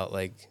thinking about,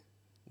 like,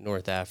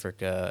 North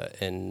Africa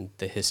and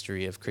the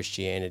history of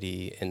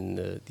Christianity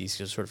and these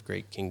sort of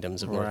great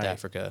kingdoms of North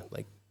Africa.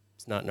 Like,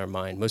 it's not in our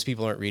mind. Most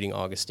people aren't reading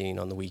Augustine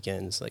on the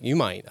weekends. Like, you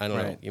might. I don't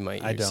know. You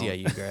might. You're a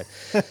CIU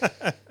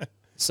grad.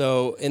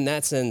 So in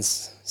that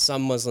sense,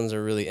 some Muslims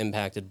are really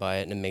impacted by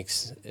it, and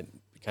it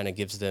kind of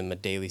gives them a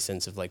daily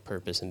sense of like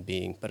purpose and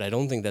being. But I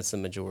don't think that's the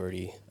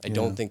majority. I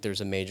don't think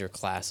there's a major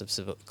clash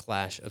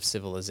of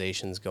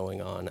civilizations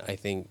going on. I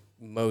think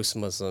most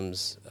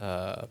Muslims,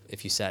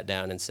 if you sat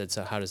down and said,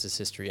 so how does this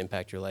history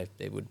impact your life?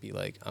 They would be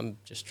like, I'm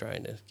just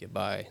trying to get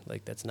by.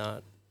 Like, it's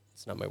not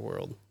my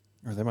world.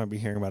 Or they might be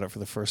hearing about it for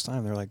the first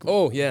time. They're like,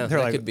 oh yeah,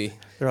 that could be.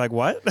 They're like,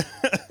 what?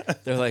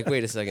 They're like,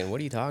 wait a second, what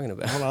are you talking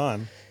about? Hold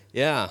on.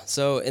 Yeah.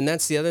 So, and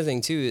that's the other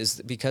thing too,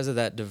 is because of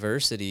that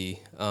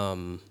diversity,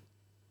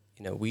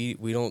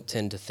 we don't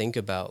tend to think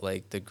about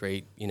like the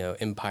great,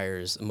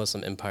 empires,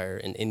 Muslim empire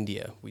in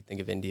India. We think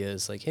of India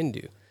as like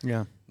Hindu.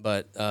 Yeah.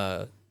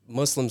 But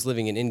Muslims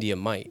living in India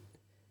might.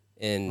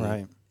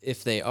 And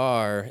if they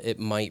are, it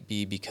might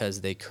be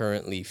because they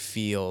currently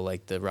feel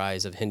like the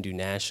rise of Hindu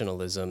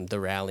nationalism, the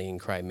rallying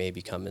cry may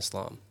become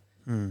Islam.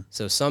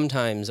 So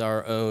sometimes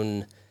our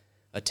own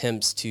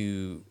attempts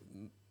to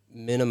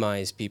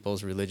minimize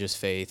people's religious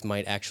faith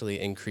might actually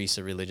increase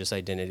a religious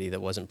identity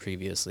that wasn't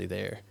previously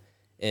there.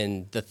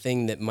 And the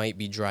thing that might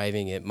be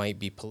driving it might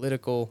be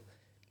political,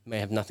 might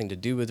have nothing to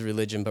do with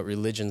religion, but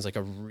religion's like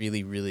a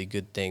really, really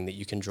good thing that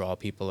you can draw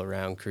people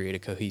around, create a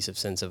cohesive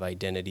sense of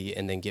identity,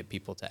 and then get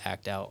people to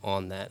act out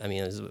on that. I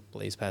mean, as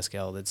Blaise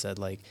Pascal that said,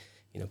 like,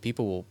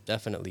 people will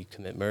definitely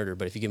commit murder,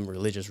 but if you give them a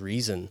religious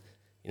reason,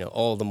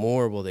 all the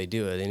more will they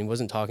do it. And he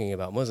wasn't talking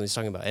about Muslims, he's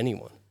talking about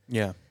anyone.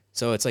 Yeah.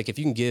 So it's like, if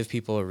you can give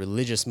people a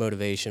religious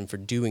motivation for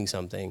doing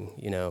something,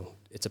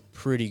 it's a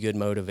pretty good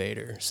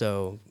motivator.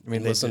 So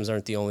Muslims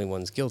aren't the only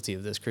ones guilty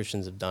of this.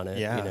 Christians have done it.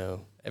 Yeah.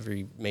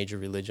 Every major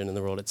religion in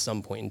the world at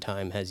some point in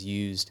time has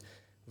used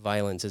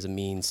violence as a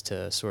means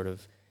to sort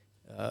of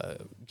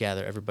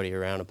gather everybody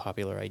around a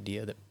popular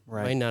idea that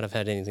Right. might not have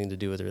had anything to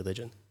do with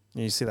religion.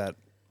 You see that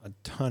a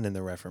ton in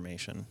the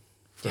Reformation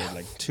for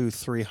like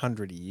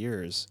 200-300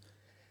 years.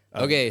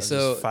 Okay, of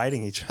so just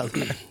fighting each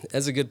other.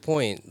 that's a good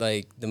point.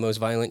 Like the most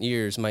violent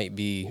years might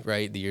be,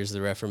 right, the years of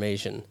the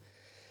Reformation.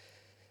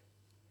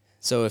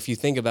 So if you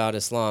think about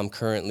Islam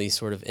currently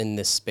sort of in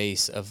this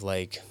space of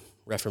like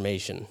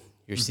Reformation,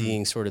 you're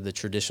seeing sort of the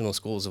traditional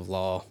schools of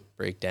law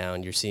break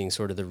down. You're seeing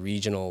sort of the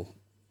regional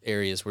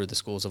areas where the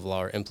schools of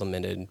law are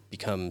implemented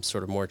become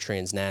sort of more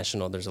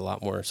transnational. There's a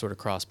lot more sort of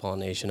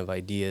cross-pollination of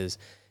ideas.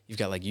 You've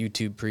got like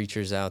YouTube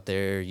preachers out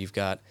there. You've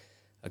got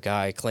a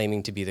guy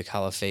claiming to be the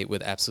caliphate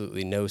with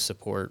absolutely no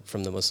support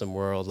from the Muslim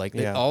world. Like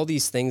all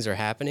these things are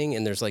happening,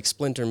 and there's like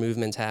splinter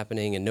movements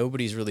happening, and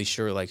nobody's really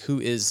sure like who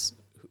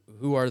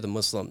are the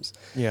Muslims.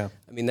 Yeah.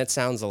 I mean, that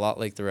sounds a lot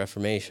like the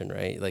Reformation,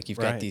 right? Like you've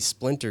got Right. these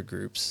splinter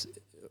groups.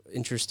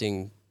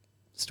 Interesting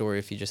story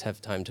if you just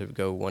have time to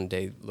go one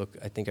day look.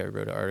 I think I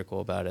wrote an article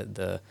about it.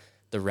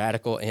 The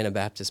radical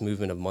Anabaptist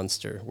movement of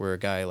Munster, where a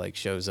guy like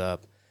shows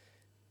up,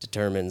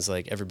 determines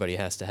like everybody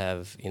has to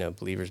have, you know,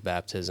 believer's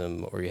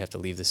baptism, or you have to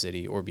leave the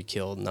city or be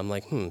killed. And I'm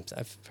like,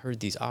 I've heard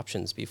these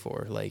options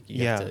before. Like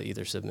you have to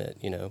either submit,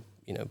 you know,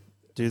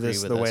 Do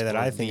this the way that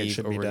I think it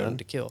should be done.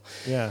 To kill.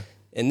 Yeah.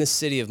 And this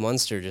city of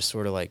Munster just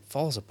sort of like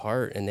falls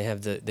apart, and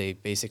they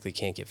basically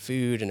can't get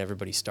food, and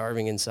everybody's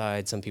starving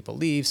inside. Some people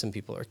leave, some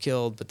people are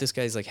killed, but this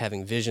guy's like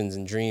having visions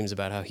and dreams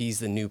about how he's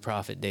the new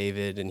prophet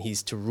David, and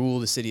he's to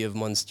rule the city of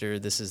Munster.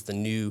 This is the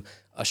new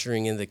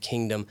ushering in the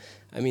kingdom.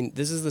 I mean,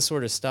 this is the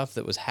sort of stuff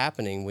that was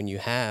happening when you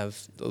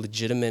have the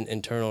legitimate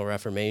internal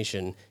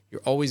reformation. You're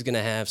always going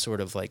to have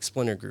sort of like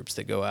splinter groups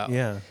that go out.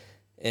 Yeah.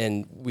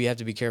 And we have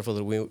to be careful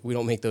that we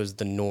don't make those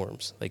the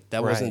norms. Like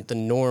that Right. wasn't the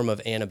norm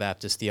of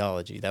Anabaptist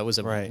theology. That was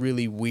a Right.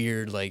 really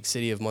weird, like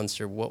city of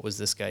Munster. What was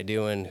this guy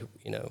doing?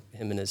 You know,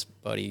 him and his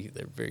buddy,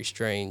 they're very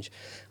strange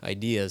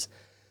ideas.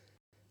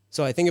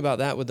 So I think about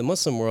that with the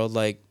Muslim world,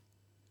 like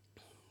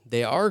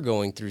they are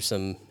going through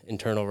some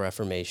internal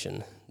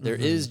reformation. There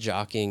is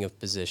jockeying of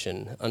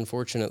position.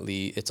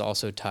 Unfortunately, it's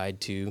also tied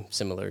to,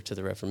 similar to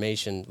the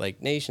Reformation,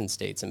 like nation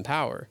states and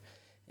power.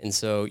 And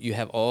so you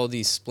have all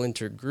these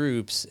splinter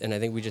groups, and I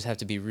think we just have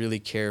to be really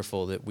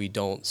careful that we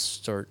don't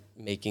start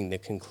making the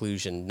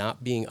conclusion,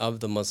 not being of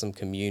the Muslim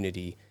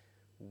community,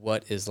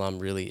 what Islam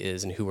really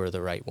is and who are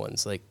the right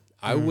ones. Like,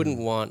 I wouldn't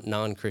want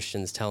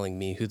non-Christians telling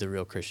me who the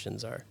real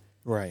Christians are.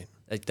 Right.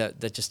 Like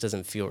that just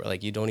doesn't feel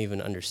like you don't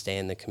even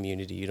understand the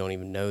community. You don't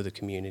even know the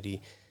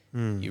community.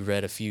 You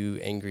read a few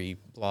angry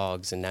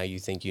blogs, and now you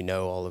think you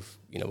know all of,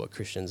 you know, what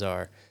Christians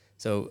are.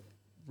 So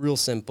real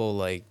simple,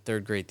 like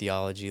third grade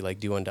theology, like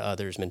do unto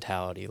others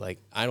mentality. Like,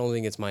 I don't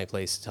think it's my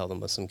place to tell the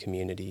Muslim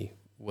community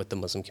what the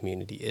Muslim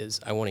community is.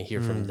 I want to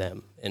hear from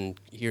them and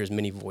hear as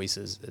many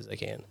voices as I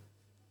can.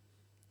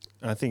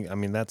 I think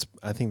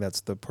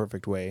that's the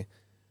perfect way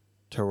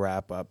to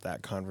wrap up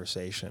that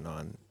conversation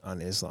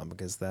on Islam,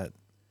 because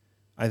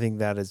I think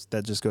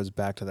that just goes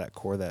back to that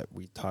core that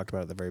we talked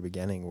about at the very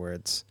beginning, where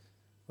it's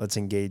let's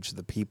engage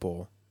the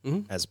people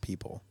as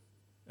people.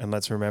 And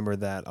let's remember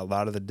that a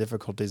lot of the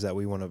difficulties that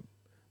we want to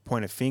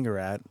point a finger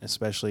at,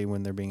 especially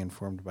when they're being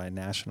informed by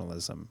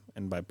nationalism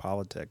and by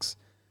politics,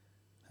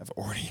 have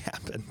already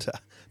happened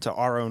to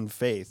our own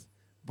faith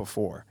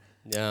before.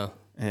 Yeah.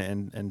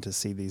 And to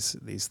see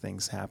these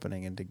things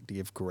happening, and to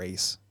give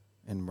grace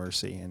and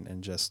mercy,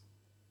 and just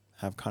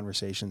have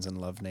conversations and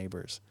love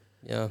neighbors.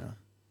 Yeah.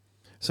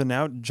 So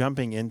now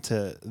jumping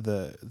into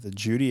the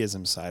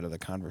Judaism side of the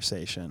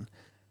conversation,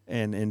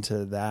 and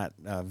into that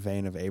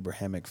vein of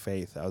Abrahamic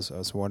faith, I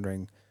was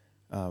wondering,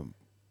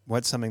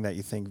 what's something that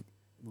you think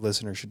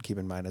listeners should keep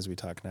in mind as we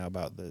talk now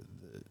about the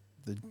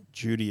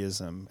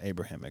Judaism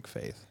Abrahamic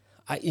faith?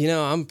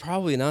 I'm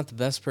probably not the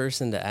best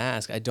person to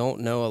ask. I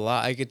don't know a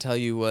lot. I could tell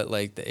you what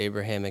like the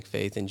Abrahamic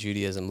faith in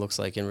Judaism looks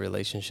like in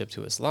relationship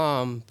to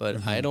Islam,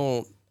 but I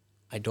don't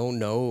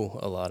know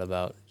a lot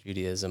about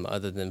Judaism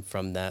other than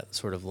from that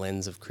sort of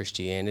lens of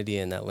Christianity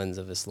and that lens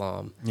of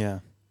Islam. Yeah.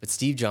 But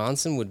Steve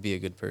Johnson would be a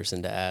good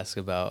person to ask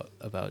about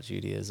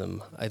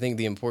Judaism. I think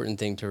the important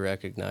thing to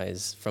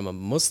recognize from a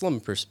Muslim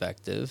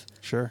perspective,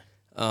 Sure.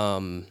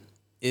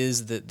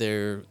 is that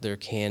there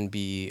can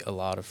be a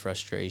lot of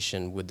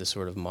frustration with the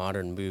sort of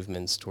modern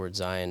movements towards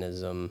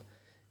Zionism,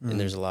 and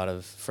there's a lot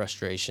of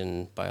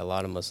frustration by a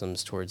lot of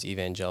Muslims towards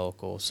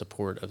evangelical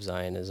support of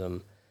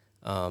Zionism.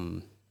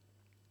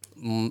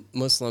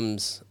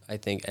 Muslims, I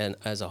think, and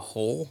as a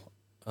whole,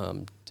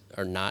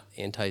 are not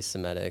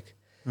anti-Semitic,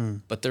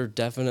 but there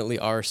definitely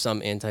are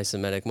some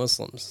anti-Semitic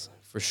Muslims,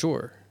 for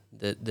sure,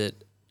 that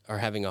are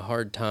having a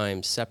hard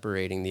time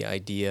separating the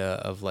idea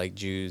of like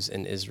Jews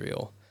and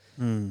Israel.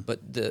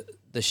 But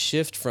the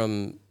shift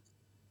from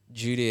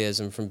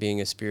Judaism, from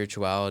being a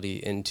spirituality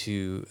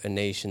into a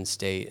nation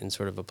state and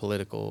sort of a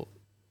political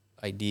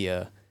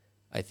idea,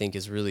 I think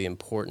is really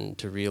important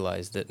to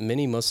realize that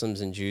many Muslims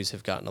and Jews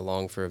have gotten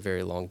along for a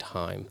very long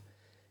time.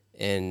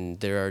 And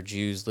there are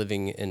Jews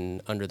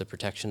living under the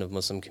protection of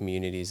Muslim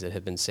communities that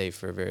have been safe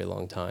for a very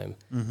long time.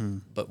 Mm-hmm.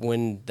 But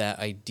when that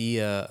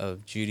idea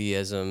of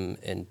Judaism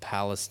and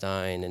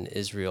Palestine and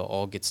Israel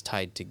all gets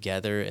tied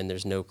together and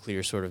there's no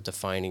clear sort of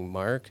defining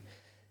mark,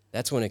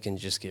 that's when it can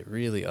just get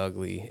really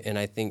ugly. And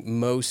I think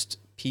most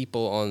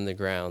people on the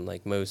ground,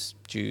 like most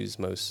Jews,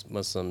 most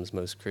Muslims,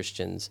 most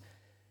Christians,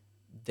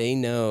 they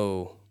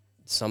know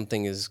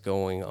something is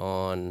going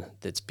on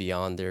that's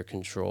beyond their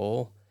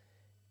control,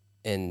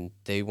 and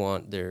they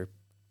want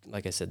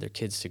like I said, their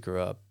kids to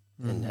grow up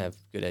and have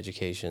good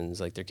educations,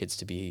 like their kids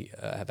to be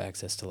have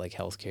access to like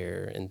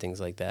healthcare and things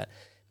like that.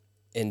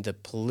 And the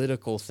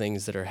political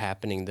things that are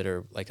happening that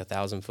are like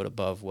 1,000 foot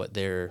above what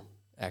they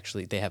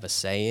have a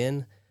say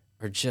in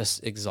are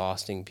just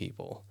exhausting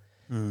people.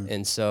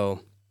 And so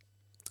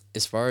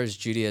as far as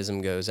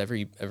Judaism goes,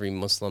 every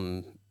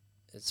Muslim,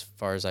 as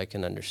far as I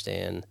can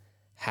understand,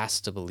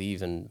 has to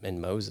believe in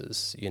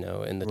Moses,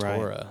 in the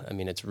Torah. I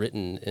mean, it's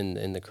written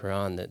in the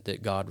Quran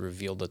that God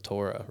revealed the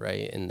Torah,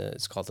 right? And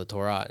it's called the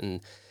Torah,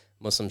 and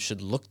Muslims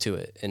should look to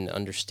it and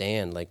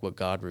understand like what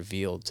God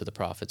revealed to the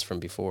prophets from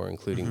before,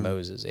 including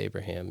Moses,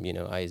 Abraham,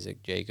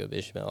 Isaac, Jacob,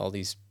 Ishmael. All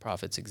these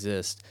prophets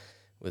exist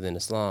within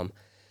Islam.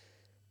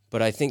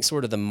 But I think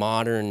sort of the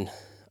modern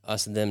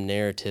us-them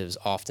narratives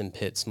often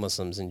pits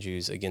Muslims and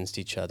Jews against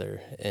each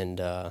other, and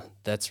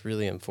that's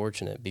really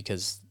unfortunate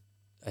because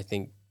I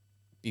think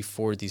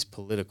before these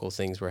political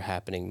things were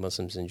happening,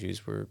 Muslims and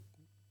Jews were,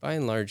 by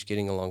and large,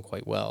 getting along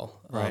quite well.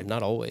 Right.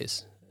 Not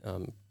always.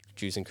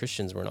 Jews and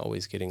Christians weren't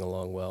always getting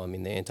along well. I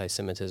mean, the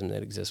anti-Semitism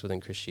that exists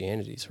within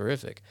Christianity is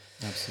horrific.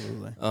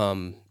 Absolutely.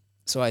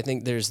 So I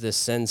think there's this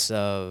sense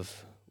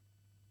of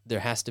there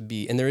has to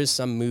be, and there is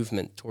some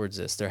movement towards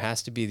this, there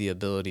has to be the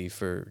ability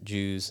for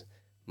Jews,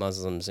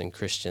 Muslims, and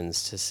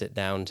Christians to sit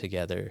down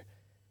together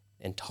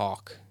and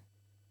talk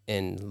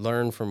and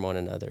learn from one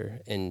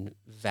another and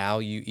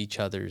value each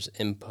other's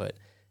input.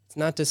 It's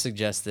not to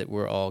suggest that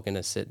we're all going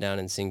to sit down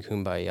and sing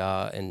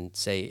Kumbaya and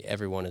say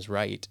everyone is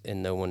right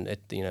and no one,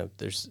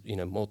 there's,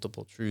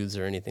 multiple truths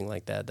or anything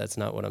like that. That's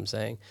not what I'm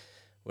saying.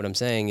 What I'm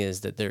saying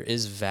is that there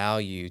is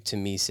value to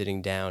me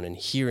sitting down and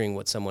hearing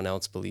what someone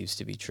else believes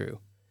to be true.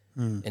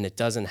 And it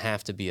doesn't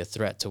have to be a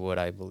threat to what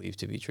I believe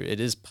to be true.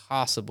 It is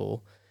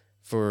possible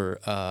for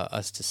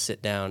us to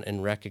sit down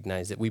and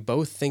recognize that we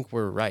both think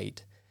we're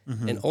right.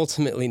 And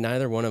ultimately,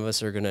 neither one of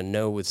us are going to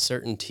know with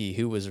certainty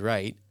who was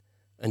right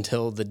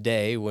until the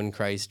day when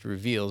Christ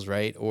reveals,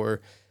 right?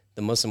 Or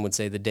the Muslim would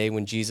say the day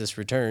when Jesus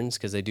returns,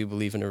 because they do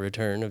believe in a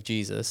return of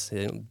Jesus.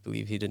 They don't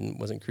believe he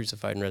wasn't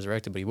crucified and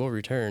resurrected, but he will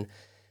return.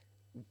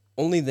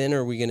 Only then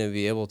are we going to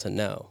be able to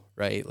know,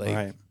 right? Like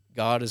Right.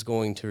 God is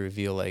going to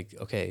reveal, like,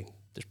 okay,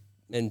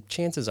 and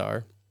chances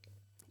are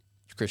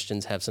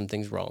Christians have some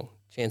things wrong.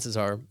 Chances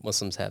are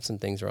Muslims have some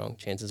things wrong.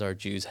 Chances are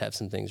Jews have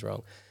some things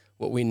wrong.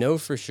 What we know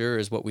for sure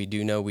is what we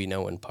do know, we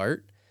know in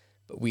part,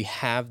 but we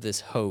have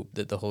this hope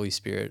that the Holy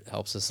Spirit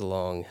helps us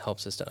along,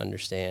 helps us to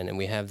understand, and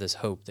we have this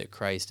hope that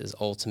Christ is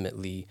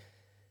ultimately,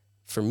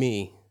 for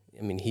me,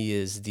 I mean, he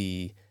is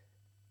the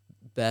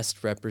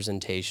best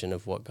representation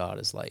of what God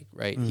is like,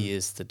 right? He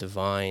is the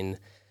divine,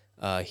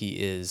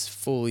 he is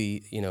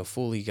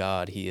fully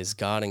God. He is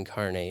God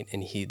incarnate,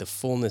 and the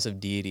fullness of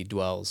deity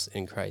dwells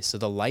in Christ. So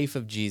the life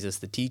of Jesus,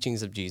 the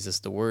teachings of Jesus,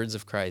 the words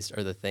of Christ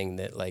are the thing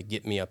that like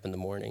get me up in the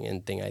morning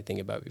and thing I think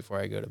about before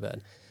I go to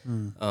bed.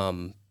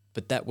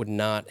 But that would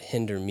not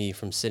hinder me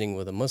from sitting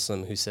with a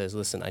Muslim who says,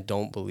 listen, I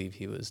don't believe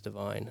he was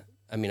divine.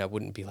 I mean, I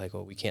wouldn't be like,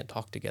 oh, we can't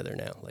talk together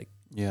now. Like,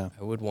 Yeah.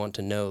 I would want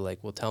to know, like,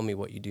 well, tell me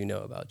what you do know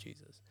about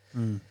Jesus.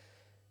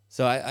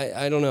 So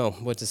I don't know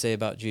what to say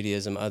about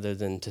Judaism other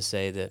than to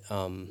say that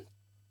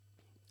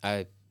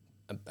I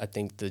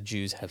think the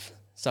Jews have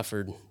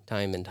suffered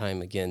time and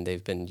time again.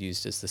 They've been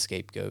used as the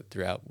scapegoat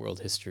throughout world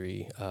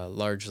history,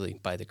 largely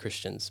by the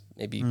Christians.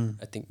 Maybe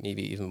I think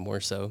maybe even more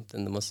so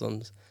than the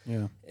Muslims.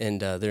 Yeah. And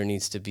there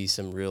needs to be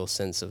some real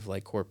sense of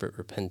like corporate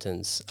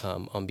repentance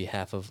on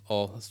behalf of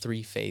all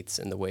three faiths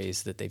and the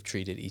ways that they've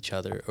treated each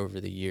other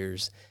over the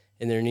years.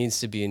 And there needs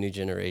to be a new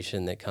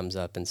generation that comes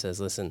up and says,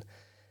 listen,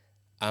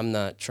 I'm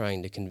not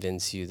trying to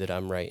convince you that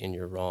I'm right and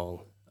you're wrong.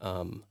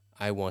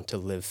 I want to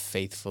live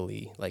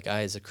faithfully. Like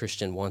I, as a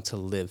Christian, want to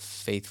live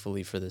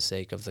faithfully for the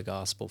sake of the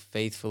gospel,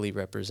 faithfully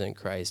represent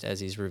Christ as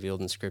he's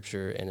revealed in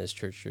Scripture and as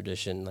church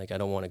tradition. Like I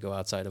don't want to go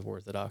outside of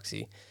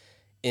orthodoxy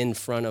in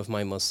front of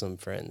my Muslim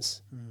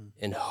friends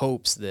in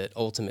hopes that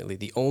ultimately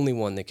the only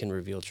one that can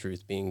reveal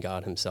truth, being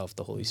God himself,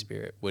 the Holy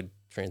Spirit, would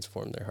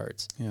transform their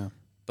hearts. Yeah.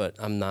 But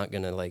I'm not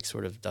going to like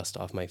sort of dust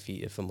off my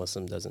feet if a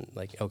Muslim doesn't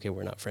like, okay,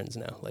 we're not friends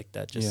now. Like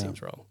that just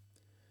seems wrong.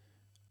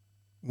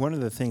 One of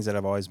the things that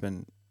I've always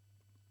been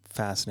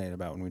fascinated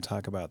about when we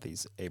talk about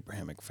these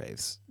Abrahamic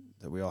faiths,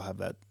 that we all have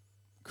that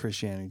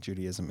Christianity,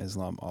 Judaism,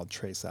 Islam, all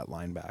trace that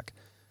line back.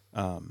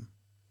 And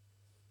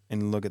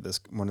look at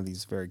this, one of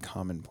these very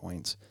common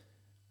points.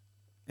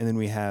 And then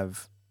we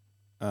have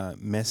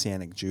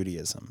Messianic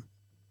Judaism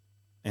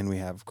and we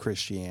have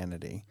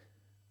Christianity.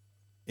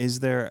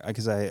 Is there,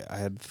 because I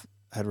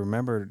had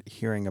remembered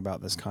hearing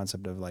about this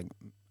concept of like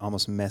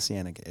almost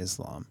Messianic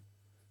Islam,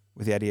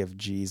 with the idea of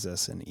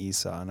Jesus and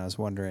Esau, and I was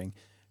wondering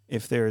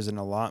if there is an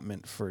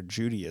allotment for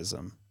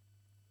Judaism,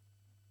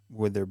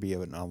 would there be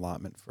an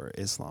allotment for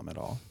Islam at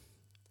all?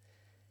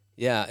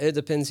 Yeah, it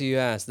depends who you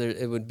ask.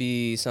 It would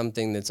be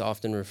something that's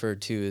often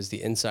referred to as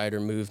the insider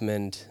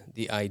movement.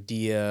 The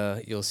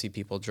idea, you'll see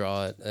people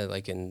draw it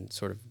like in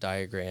sort of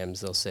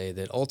diagrams. They'll say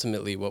that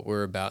ultimately what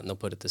we're about, and they'll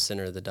put at the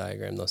center of the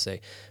diagram, they'll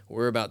say,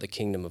 we're about the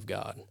kingdom of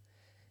God.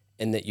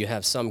 And that you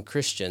have some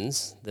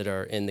Christians that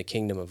are in the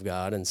kingdom of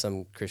God and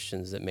some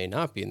Christians that may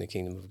not be in the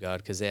kingdom of God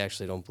because they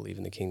actually don't believe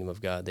in the kingdom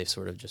of God. They've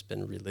sort of just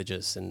been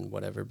religious and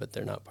whatever, but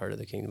they're not part of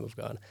the kingdom of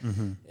God.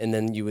 Mm-hmm. And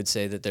then you would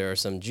say that there are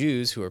some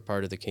Jews who are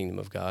part of the kingdom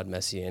of God,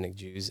 Messianic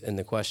Jews. And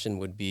the question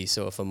would be,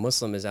 so if a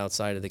Muslim is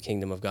outside of the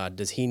kingdom of God,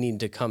 does he need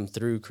to come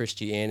through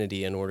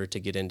Christianity in order to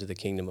get into the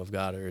kingdom of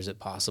God? Or is it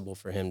possible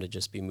for him to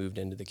just be moved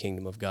into the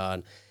kingdom of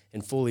God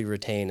and fully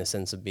retain a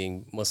sense of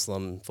being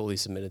Muslim, fully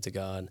submitted to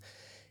God?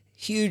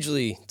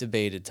 Hugely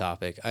debated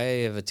topic. I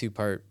have a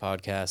 2-part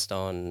podcast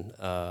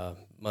on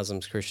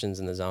Muslims, Christians,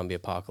 and the zombie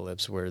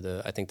apocalypse, where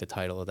I think the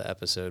title of the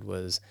episode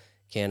was,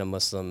 "Can a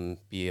Muslim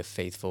be a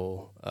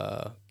faithful?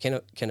 Can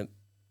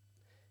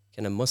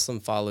a Muslim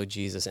follow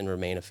Jesus and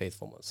remain a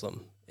faithful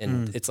Muslim?"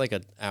 And it's like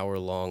an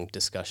hour-long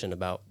discussion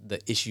about the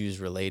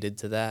issues related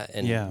to that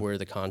and where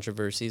the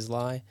controversies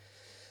lie.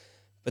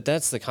 But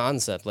that's the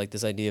concept, like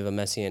this idea of a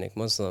Messianic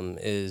Muslim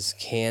is,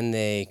 can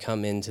they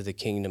come into the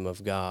kingdom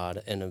of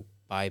God and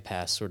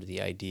bypass sort of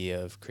the idea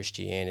of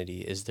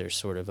Christianity? Is there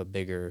sort of a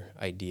bigger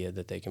idea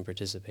that they can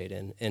participate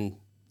in? And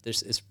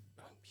it's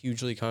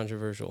hugely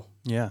controversial.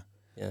 Yeah.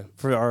 Yeah.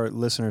 For our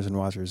listeners and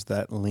watchers,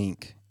 that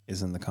link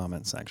is in the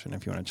comment section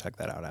if you want to check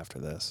that out after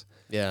this.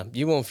 Yeah.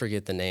 You won't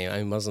forget the name. I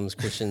mean, Muslims,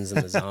 Christians,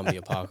 and the zombie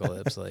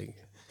apocalypse. Like,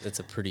 that's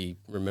a pretty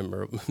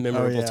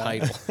memorable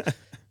title.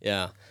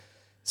 Yeah.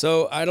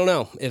 So I don't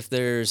know if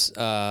there's,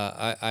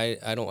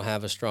 I don't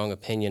have a strong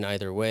opinion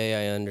either way.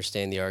 I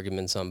understand the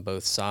arguments on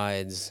both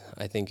sides.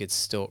 I think it's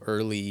still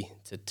early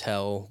to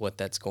tell what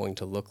that's going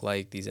to look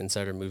like. These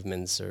insider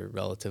movements are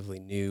relatively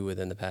new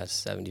within the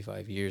past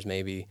 75 years,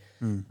 maybe.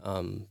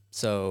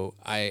 So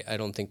I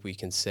don't think we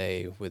can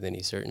say with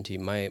any certainty.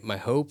 My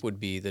hope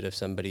would be that if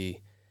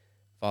somebody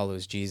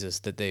follows Jesus,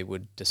 that they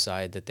would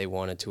decide that they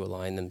wanted to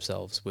align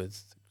themselves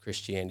with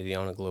Christianity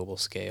on a global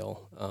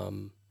scale.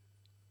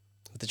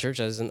 But the church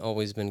hasn't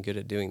always been good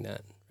at doing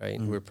that, right?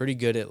 Mm-hmm. We're pretty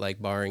good at like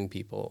barring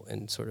people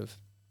and sort of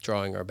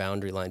drawing our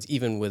boundary lines,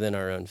 even within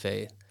our own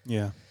faith.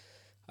 Yeah.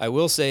 I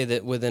will say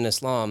that within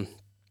Islam,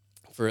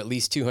 for at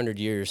least 200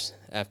 years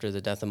after the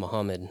death of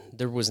Muhammad,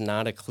 there was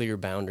not a clear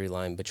boundary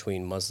line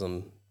between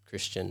Muslim,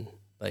 Christian.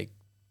 Like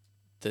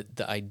the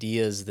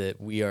ideas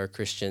that we are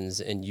Christians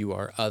and you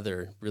are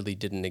other really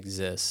didn't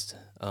exist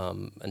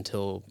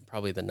until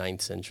probably the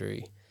 9th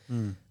century.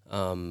 The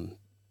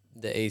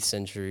 8th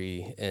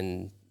century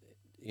and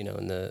in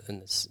the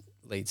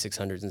late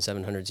 600s and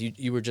 700s,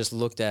 you were just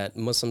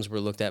Muslims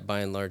were looked at by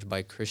and large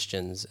by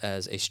Christians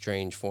as a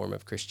strange form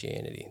of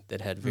Christianity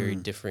that had very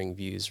differing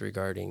views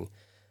regarding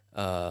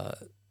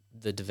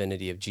the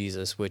divinity of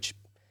Jesus, which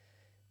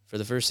for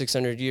the first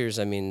 600 years,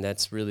 I mean,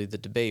 that's really the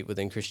debate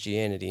within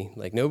Christianity.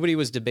 Like nobody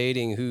was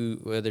debating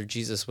whether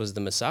Jesus was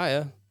the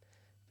Messiah.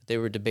 They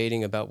were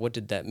debating about what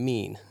did that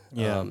mean.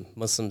 Yeah.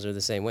 Muslims are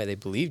the same way. They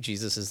believe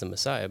Jesus is the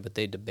Messiah, but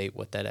they debate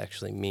what that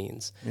actually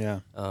means. Yeah.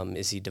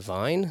 Is he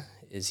divine?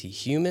 Is he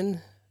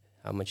human?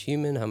 How much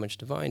human? How much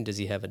divine? Does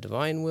he have a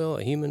divine will,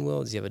 a human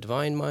will? Does he have a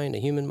divine mind, a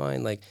human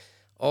mind? Like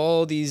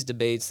all these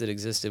debates that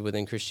existed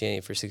within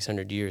Christianity for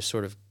 600 years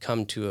sort of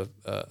come to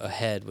a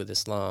head with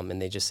Islam,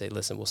 and they just say,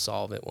 listen, we'll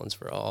solve it once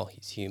for all.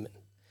 He's human.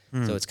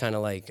 So it's kind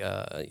of like,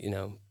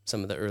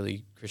 some of the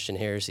early Christian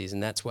heresies,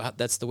 and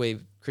that's the way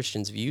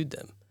Christians viewed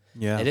them.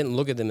 Yeah. They didn't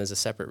look at them as a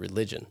separate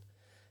religion.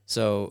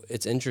 So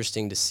it's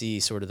interesting to see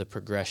sort of the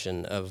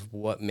progression of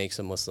what makes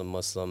a Muslim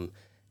Muslim.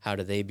 How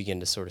do they begin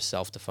to sort of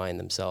self-define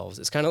themselves?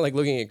 It's kind of like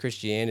looking at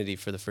Christianity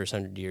for the first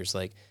 100 years.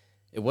 Like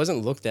it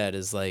wasn't looked at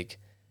as like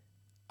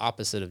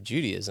opposite of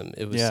Judaism.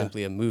 It was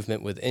simply a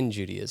movement within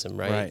Judaism,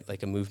 right?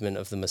 Like a movement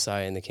of the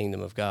Messiah and the kingdom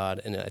of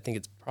God. And I think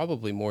it's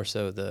probably more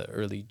so the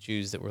early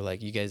Jews that were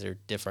like, you guys are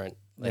different.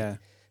 Like,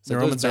 so the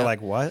Romans are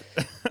like, what?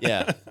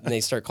 Yeah. And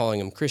they start calling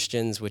them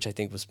Christians, which I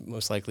think was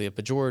most likely a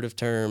pejorative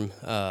term.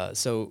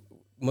 So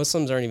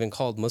Muslims aren't even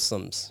called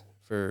Muslims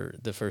for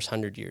the first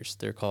 100 years.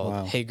 They're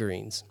called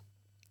Hagarenes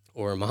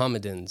or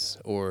Mohammedans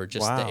or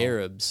just the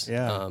Arabs.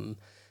 Yeah.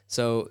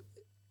 So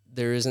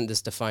there isn't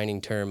this defining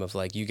term of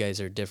like, you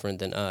guys are different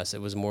than us. It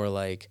was more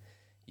like,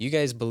 you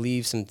guys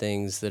believe some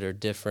things that are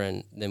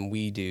different than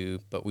we do,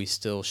 but we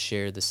still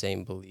share the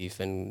same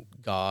belief in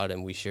God,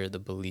 and we share the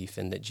belief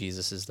in that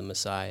Jesus is the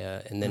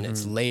Messiah. And then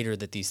it's later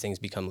that these things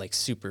become like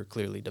super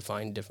clearly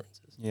defined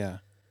differences. Yeah.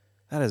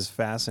 That is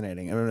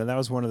fascinating. I mean, that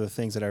was one of the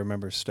things that I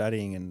remember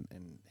studying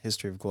in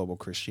history of global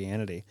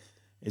Christianity,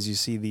 is you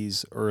see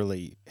these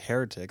early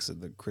heretics of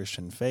the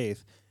Christian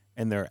faith,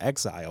 and they're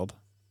exiled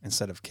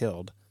instead of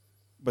killed,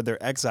 but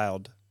they're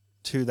exiled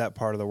to that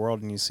part of the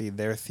world, and you see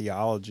their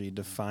theology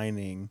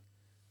defining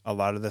a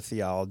lot of the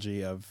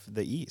theology of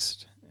the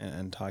East.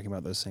 and talking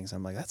about those things.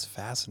 I'm like, that's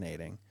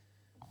fascinating.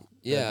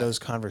 Yeah. Those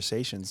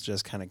conversations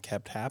just kind of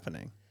kept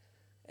happening.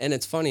 And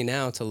it's funny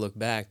now to look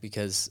back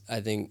because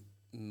I think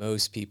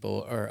most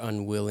people are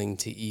unwilling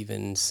to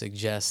even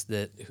suggest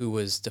that who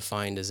was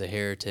defined as a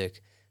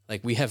heretic.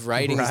 Like we have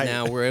writings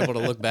now, we're able to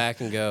look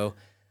back and go,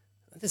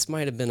 this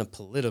might have been a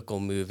political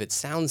move. It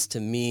sounds to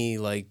me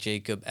like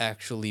Jacob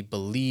actually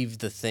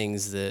believed the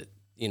things that,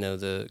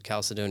 the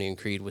Chalcedonian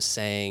Creed was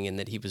saying, and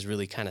that he was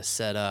really kind of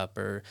set up.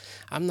 Or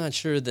I'm not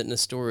sure that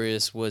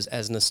Nestorius was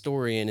as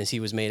Nestorian as he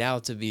was made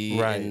out to be.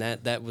 Right. And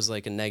that was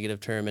like a negative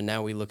term. And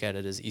now we look at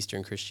it as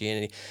Eastern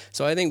Christianity.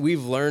 So I think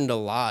we've learned a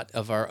lot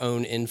of our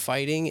own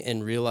infighting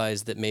and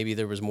realized that maybe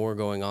there was more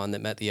going on that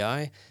met the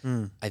eye.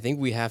 I think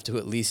we have to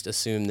at least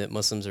assume that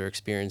Muslims are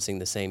experiencing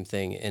the same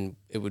thing. And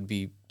it would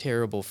be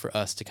terrible for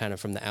us to kind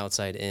of from the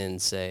outside in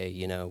say,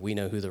 we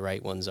know who the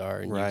right ones are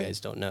and you guys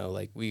don't know.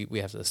 Like we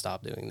have to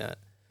stop doing that.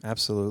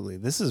 Absolutely.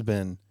 This has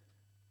been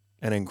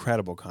an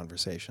incredible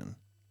conversation.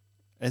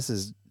 This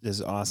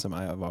is awesome.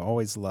 I've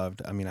always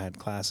loved, I had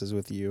classes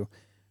with you,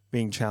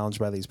 being challenged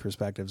by these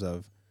perspectives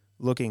of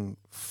looking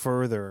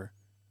further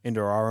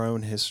into our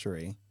own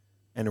history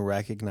and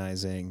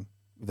recognizing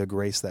the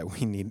grace that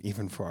we need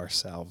even for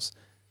ourselves.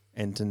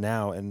 And to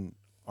now, in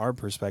our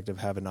perspective,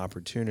 have an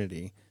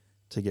opportunity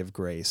to give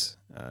grace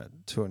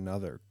to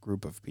another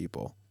group of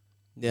people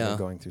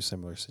going through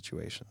similar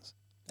situations.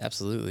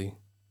 Absolutely.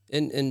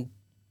 And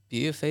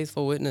be a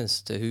faithful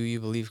witness to who you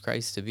believe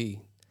Christ to be.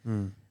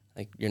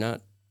 Like you're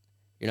not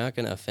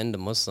going to offend a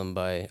Muslim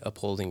by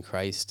upholding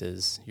Christ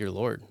as your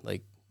Lord.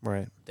 Like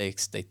they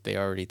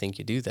already think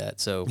you do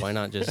that. So why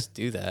not just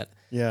do that?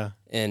 Yeah.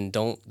 And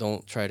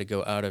don't try to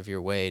go out of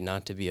your way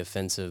not to be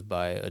offensive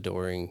by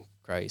adoring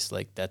Christ.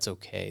 Like that's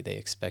okay. They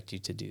expect you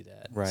to do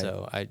that. Right.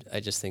 So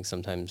I just think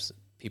sometimes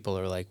people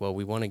are like, well,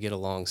 we want to get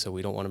along, so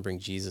we don't want to bring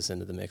Jesus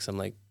into the mix. I'm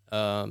like,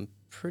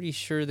 pretty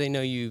sure they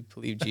know you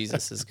believe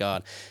Jesus is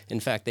God. In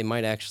fact, they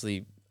might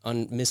actually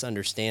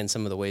misunderstand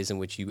some of the ways in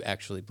which you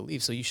actually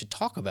believe. So you should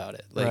talk about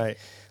it. Like,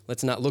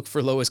 let's not look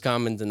for lowest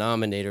common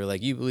denominator.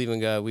 Like you believe in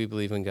God, we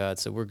believe in God,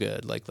 so we're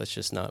good. Like, let's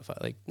just not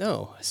fight. Like,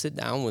 no, sit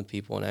down with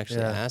people and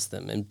actually ask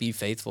them and be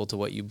faithful to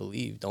what you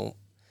believe. Don't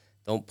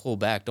pull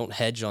back. Don't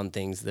hedge on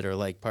things that are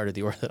like part of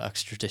the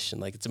Orthodox tradition.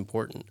 Like it's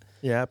important.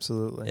 Yeah,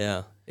 absolutely.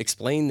 Yeah.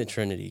 Explain the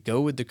Trinity.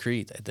 Go with the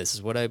creed. This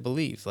is what I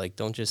believe. Like,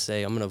 don't just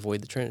say, I'm going to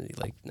avoid the Trinity.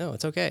 Like, no,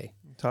 it's okay.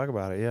 Talk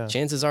about it, yeah.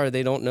 Chances are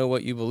they don't know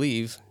what you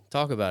believe.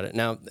 Talk about it.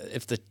 Now,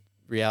 if the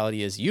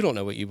reality is you don't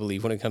know what you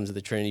believe when it comes to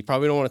the Trinity,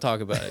 probably don't want to talk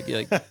about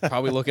it. Like,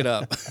 probably look it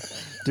up.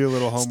 Do a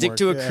little homework. Stick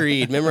to a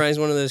creed. Memorize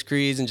one of those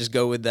creeds and just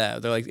go with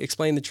that. They're like,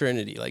 explain the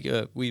Trinity. Like,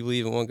 we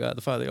believe in one God,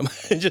 the Father.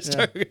 Just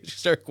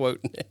start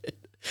quoting it.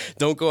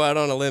 Don't go out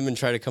on a limb and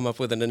try to come up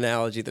with an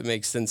analogy that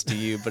makes sense to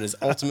you, but is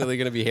ultimately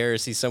going to be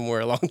heresy somewhere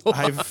along the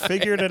line. I've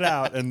figured it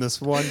out in this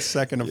 1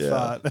 second of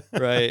thought.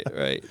 Right.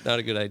 Not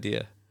a good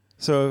idea.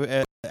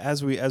 So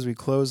as we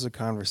close the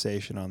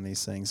conversation on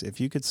these things,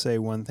 if you could say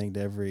one thing to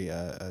every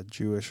a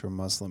Jewish or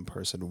Muslim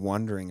person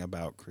wondering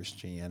about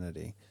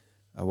Christianity,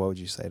 what would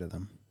you say to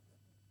them?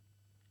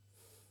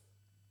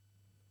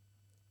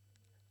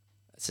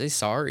 I'd say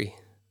sorry.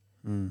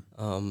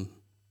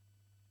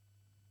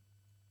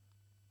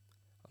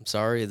 I'm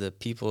sorry the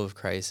people of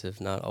Christ have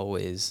not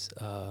always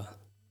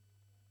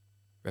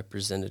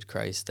represented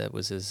Christ. That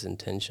was his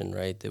intention,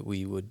 right? That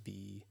we would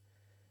be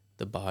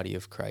the body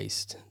of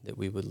Christ, that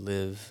we would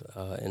live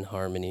in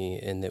harmony,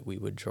 and that we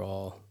would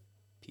draw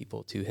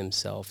people to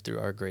himself through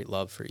our great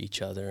love for each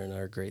other and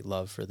our great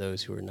love for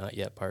those who are not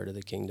yet part of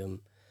the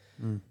kingdom.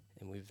 And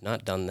we've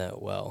not done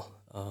that well.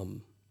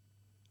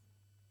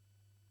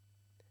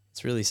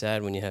 It's really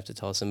sad when you have to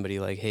tell somebody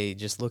like, hey,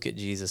 just look at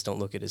Jesus, don't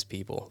look at his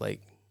people.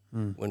 Like,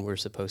 when we're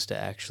supposed to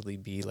actually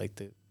be like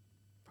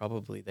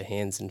probably the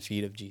hands and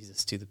feet of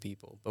Jesus to the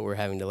people, but we're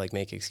having to like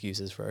make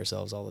excuses for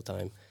ourselves all the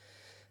time.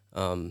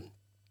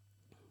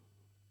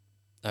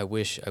 I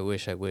wish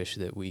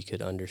that we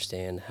could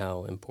understand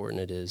how important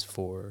it is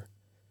for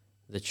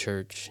the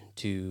church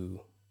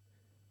to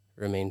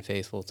remain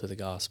faithful to the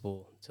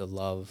gospel, to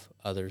love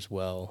others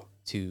well,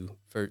 to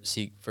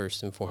seek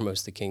first and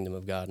foremost the kingdom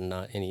of God and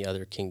not any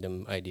other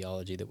kingdom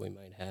ideology that we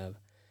might have,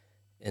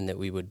 and that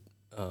we would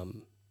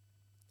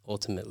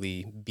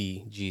ultimately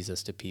be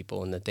Jesus to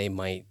people, and that they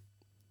might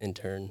in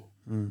turn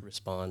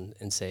respond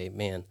and say,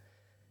 man,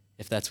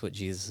 if that's what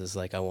Jesus is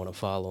like, I want to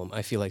follow him.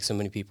 I feel like so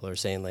many people are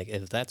saying like,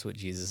 if that's what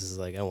Jesus is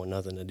like, I want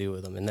nothing to do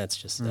with him. And that's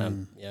just,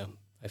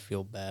 I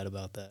feel bad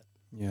about that.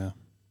 Yeah.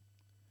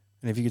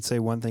 And if you could say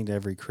one thing to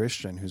every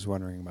Christian who's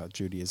wondering about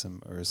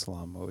Judaism or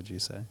Islam, what would you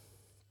say?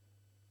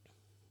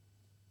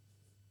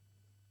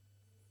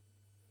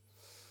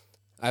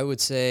 I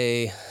would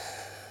say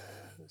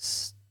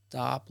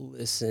stop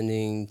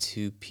listening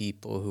to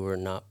people who are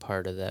not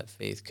part of that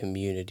faith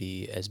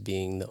community as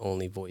being the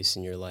only voice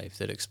in your life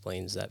that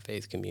explains that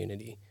faith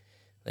community.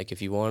 Like,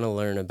 if you want to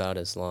learn about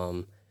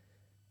Islam,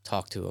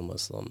 talk to a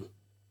Muslim.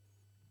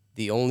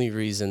 The only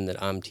reason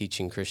that I'm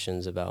teaching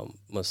Christians about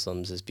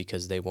Muslims is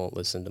because they won't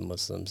listen to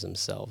Muslims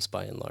themselves,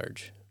 by and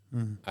large.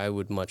 I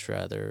would much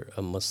rather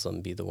a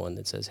Muslim be the one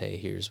that says, hey,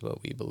 here's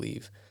what we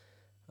believe.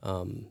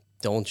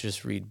 Don't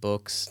just read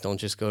books. Don't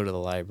just go to the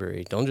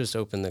library. Don't just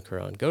open the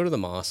Quran. Go to the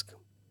mosque,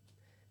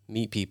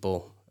 meet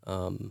people,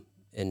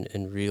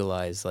 and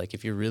realize, like,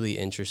 if you're really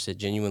interested,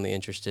 genuinely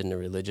interested in a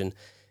religion,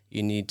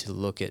 you need to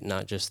look at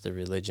not just the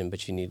religion,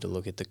 but you need to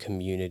look at the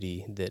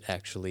community that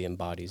actually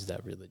embodies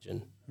that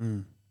religion.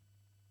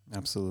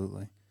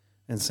 Absolutely.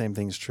 And the same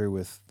thing's true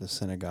with the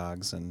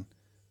synagogues and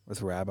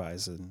with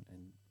rabbis and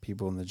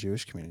people in the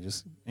Jewish community.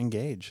 Just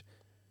engage.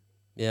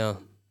 Yeah.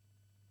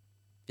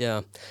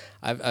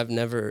 I've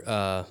never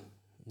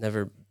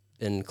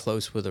been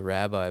close with a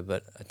rabbi,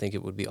 but I think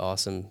it would be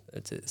awesome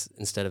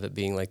instead of it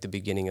being like the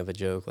beginning of a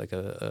joke, like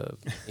a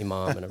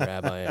imam and a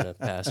rabbi and a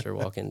pastor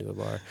walk into a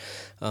bar.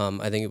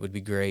 I think it would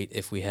be great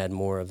if we had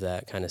more of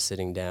that kind of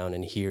sitting down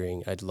and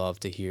hearing. I'd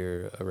love to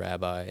hear a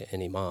rabbi,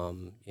 an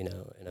imam, and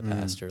a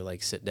pastor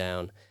like sit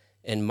down.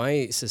 And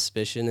my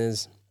suspicion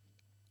is,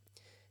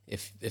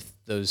 if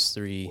those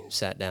three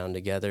sat down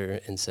together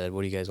and said,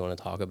 what do you guys want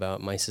to talk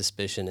about? My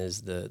suspicion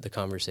is the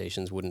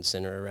conversations wouldn't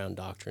center around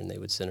doctrine. They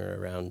would center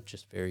around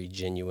just very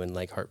genuine,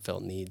 like,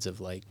 heartfelt needs of,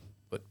 like,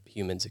 what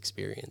humans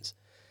experience.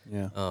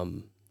 Yeah.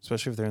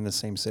 Especially if they're in the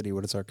same city.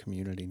 What does our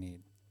community need?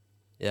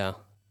 Yeah.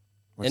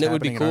 And it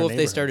would be cool if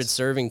they started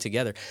serving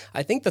together.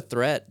 I think the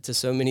threat to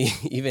so many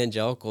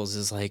evangelicals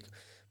is like,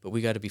 but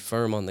we got to be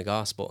firm on the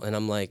gospel. And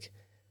I'm like,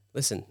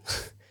 listen,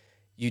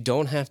 you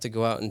don't have to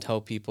go out and tell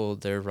people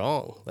they're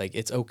wrong. Like,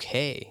 it's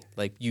okay.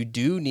 Like, you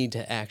do need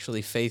to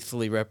actually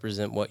faithfully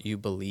represent what you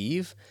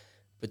believe,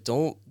 but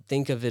don't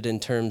think of it in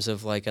terms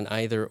of like an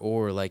either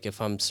or. Like, if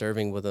I'm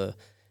serving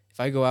if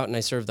I go out and I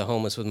serve the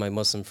homeless with my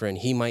Muslim friend,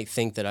 he might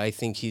think that I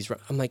think he's right.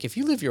 I'm like, if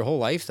you live your whole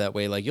life that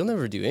way, like, you'll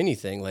never do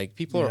anything. Like,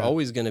 people are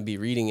always going to be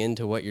reading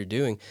into what you're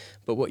doing.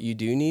 But what you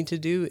do need to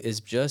do is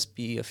just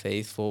be a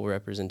faithful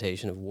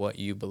representation of what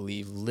you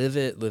believe. Live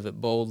it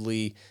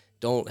boldly.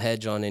 Don't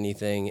hedge on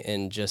anything,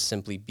 and just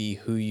simply be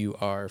who you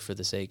are for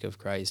the sake of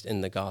Christ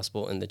and the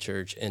gospel and the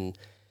church. And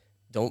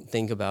don't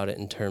think about it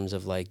in terms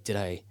of like, did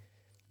I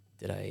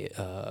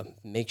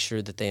make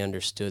sure that they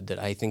understood that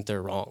I think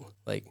they're wrong?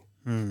 Like,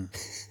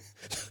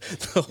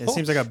 it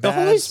seems like a bad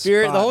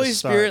the Holy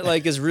Spirit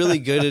like is really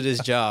good at his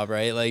job,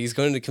 right? Like, he's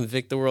going to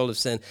convict the world of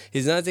sin.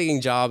 He's not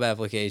taking job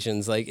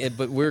applications,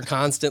 but we're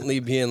constantly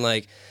being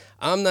like,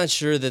 I'm not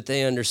sure that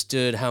they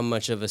understood how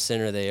much of a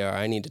sinner they are.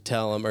 I need to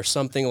tell them, or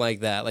something like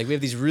that. Like, we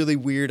have these really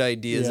weird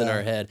ideas in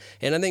our head.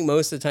 And I think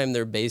most of the time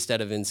they're based out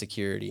of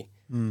insecurity.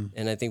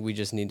 And I think we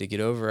just need to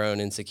get over our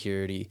own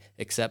insecurity,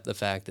 accept the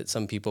fact that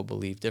some people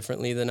believe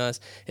differently than us.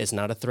 It's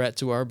not a threat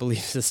to our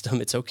belief system.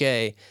 It's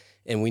okay.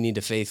 And we need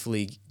to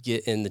faithfully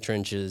get in the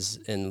trenches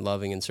and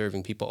loving and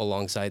serving people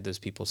alongside those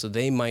people, so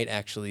they might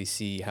actually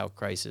see how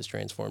Christ has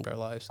transformed our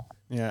lives.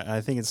 Yeah, I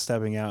think it's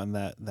stepping out in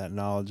that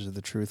knowledge of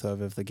the truth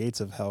of, if the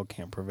gates of hell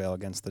can't prevail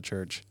against the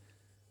church,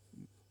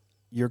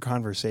 your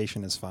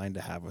conversation is fine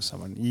to have with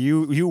someone.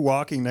 You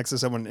walking next to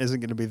someone isn't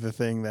going to be the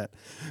thing that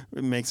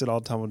makes it all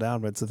tumble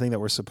down, but it's the thing that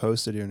we're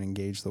supposed to do and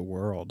engage the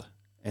world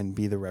and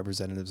be the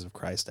representatives of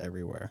Christ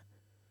everywhere.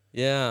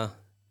 Yeah.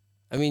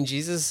 I mean,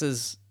 Jesus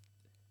is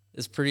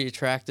pretty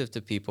attractive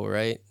to people,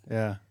 right?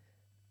 Yeah.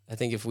 I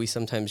think if we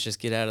sometimes just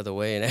get out of the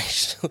way and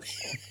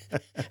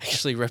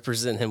actually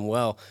represent him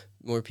well,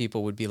 more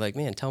people would be like,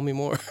 man, tell me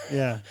more.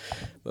 Yeah.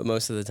 But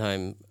most of the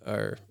time,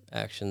 our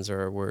actions or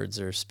our words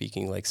are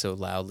speaking like so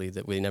loudly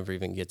that we never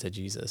even get to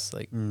Jesus.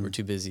 Like, we're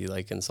too busy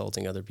like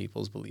insulting other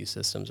people's belief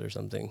systems or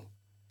something.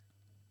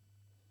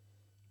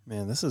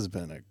 Man, this has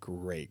been a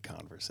great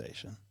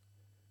conversation.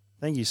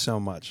 Thank you so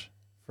much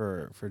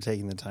for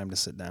taking the time to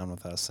sit down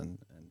with us and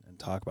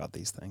talk about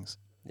these things.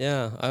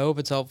 Yeah, I hope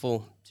it's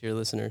helpful to your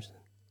listeners.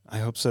 I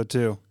hope so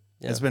too.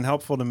 Yeah. It's been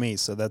helpful to me,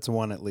 so that's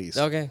one at least.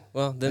 Okay,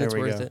 well, then it's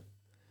worth it.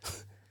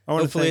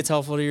 Hopefully it's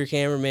helpful to your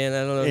cameraman.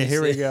 I don't know. Yeah,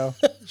 here we go.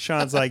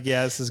 Sean's like,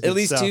 yeah, this is good At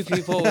least stuff. 2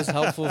 people is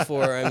helpful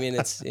for. I mean,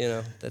 it's,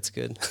 that's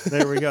good.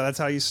 There we go. That's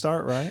how you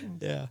start, right?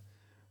 Yeah.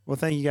 Well,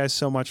 thank you guys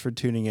so much for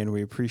tuning in.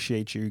 We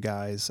appreciate you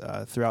guys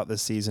throughout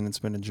this season. It's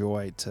been a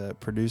joy to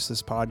produce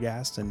this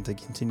podcast and to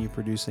continue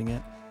producing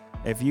it.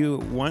 If you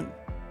want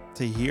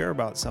to hear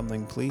about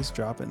something, please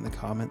drop it in the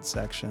comments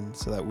section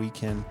so that we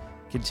can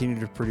continue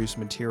to produce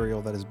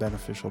material that is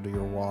beneficial to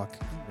your walk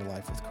and your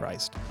life with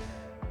Christ.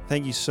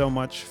 Thank you so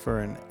much for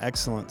an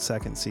excellent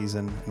second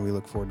season, and we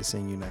look forward to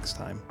seeing you next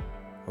time.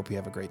 Hope you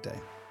have a great day.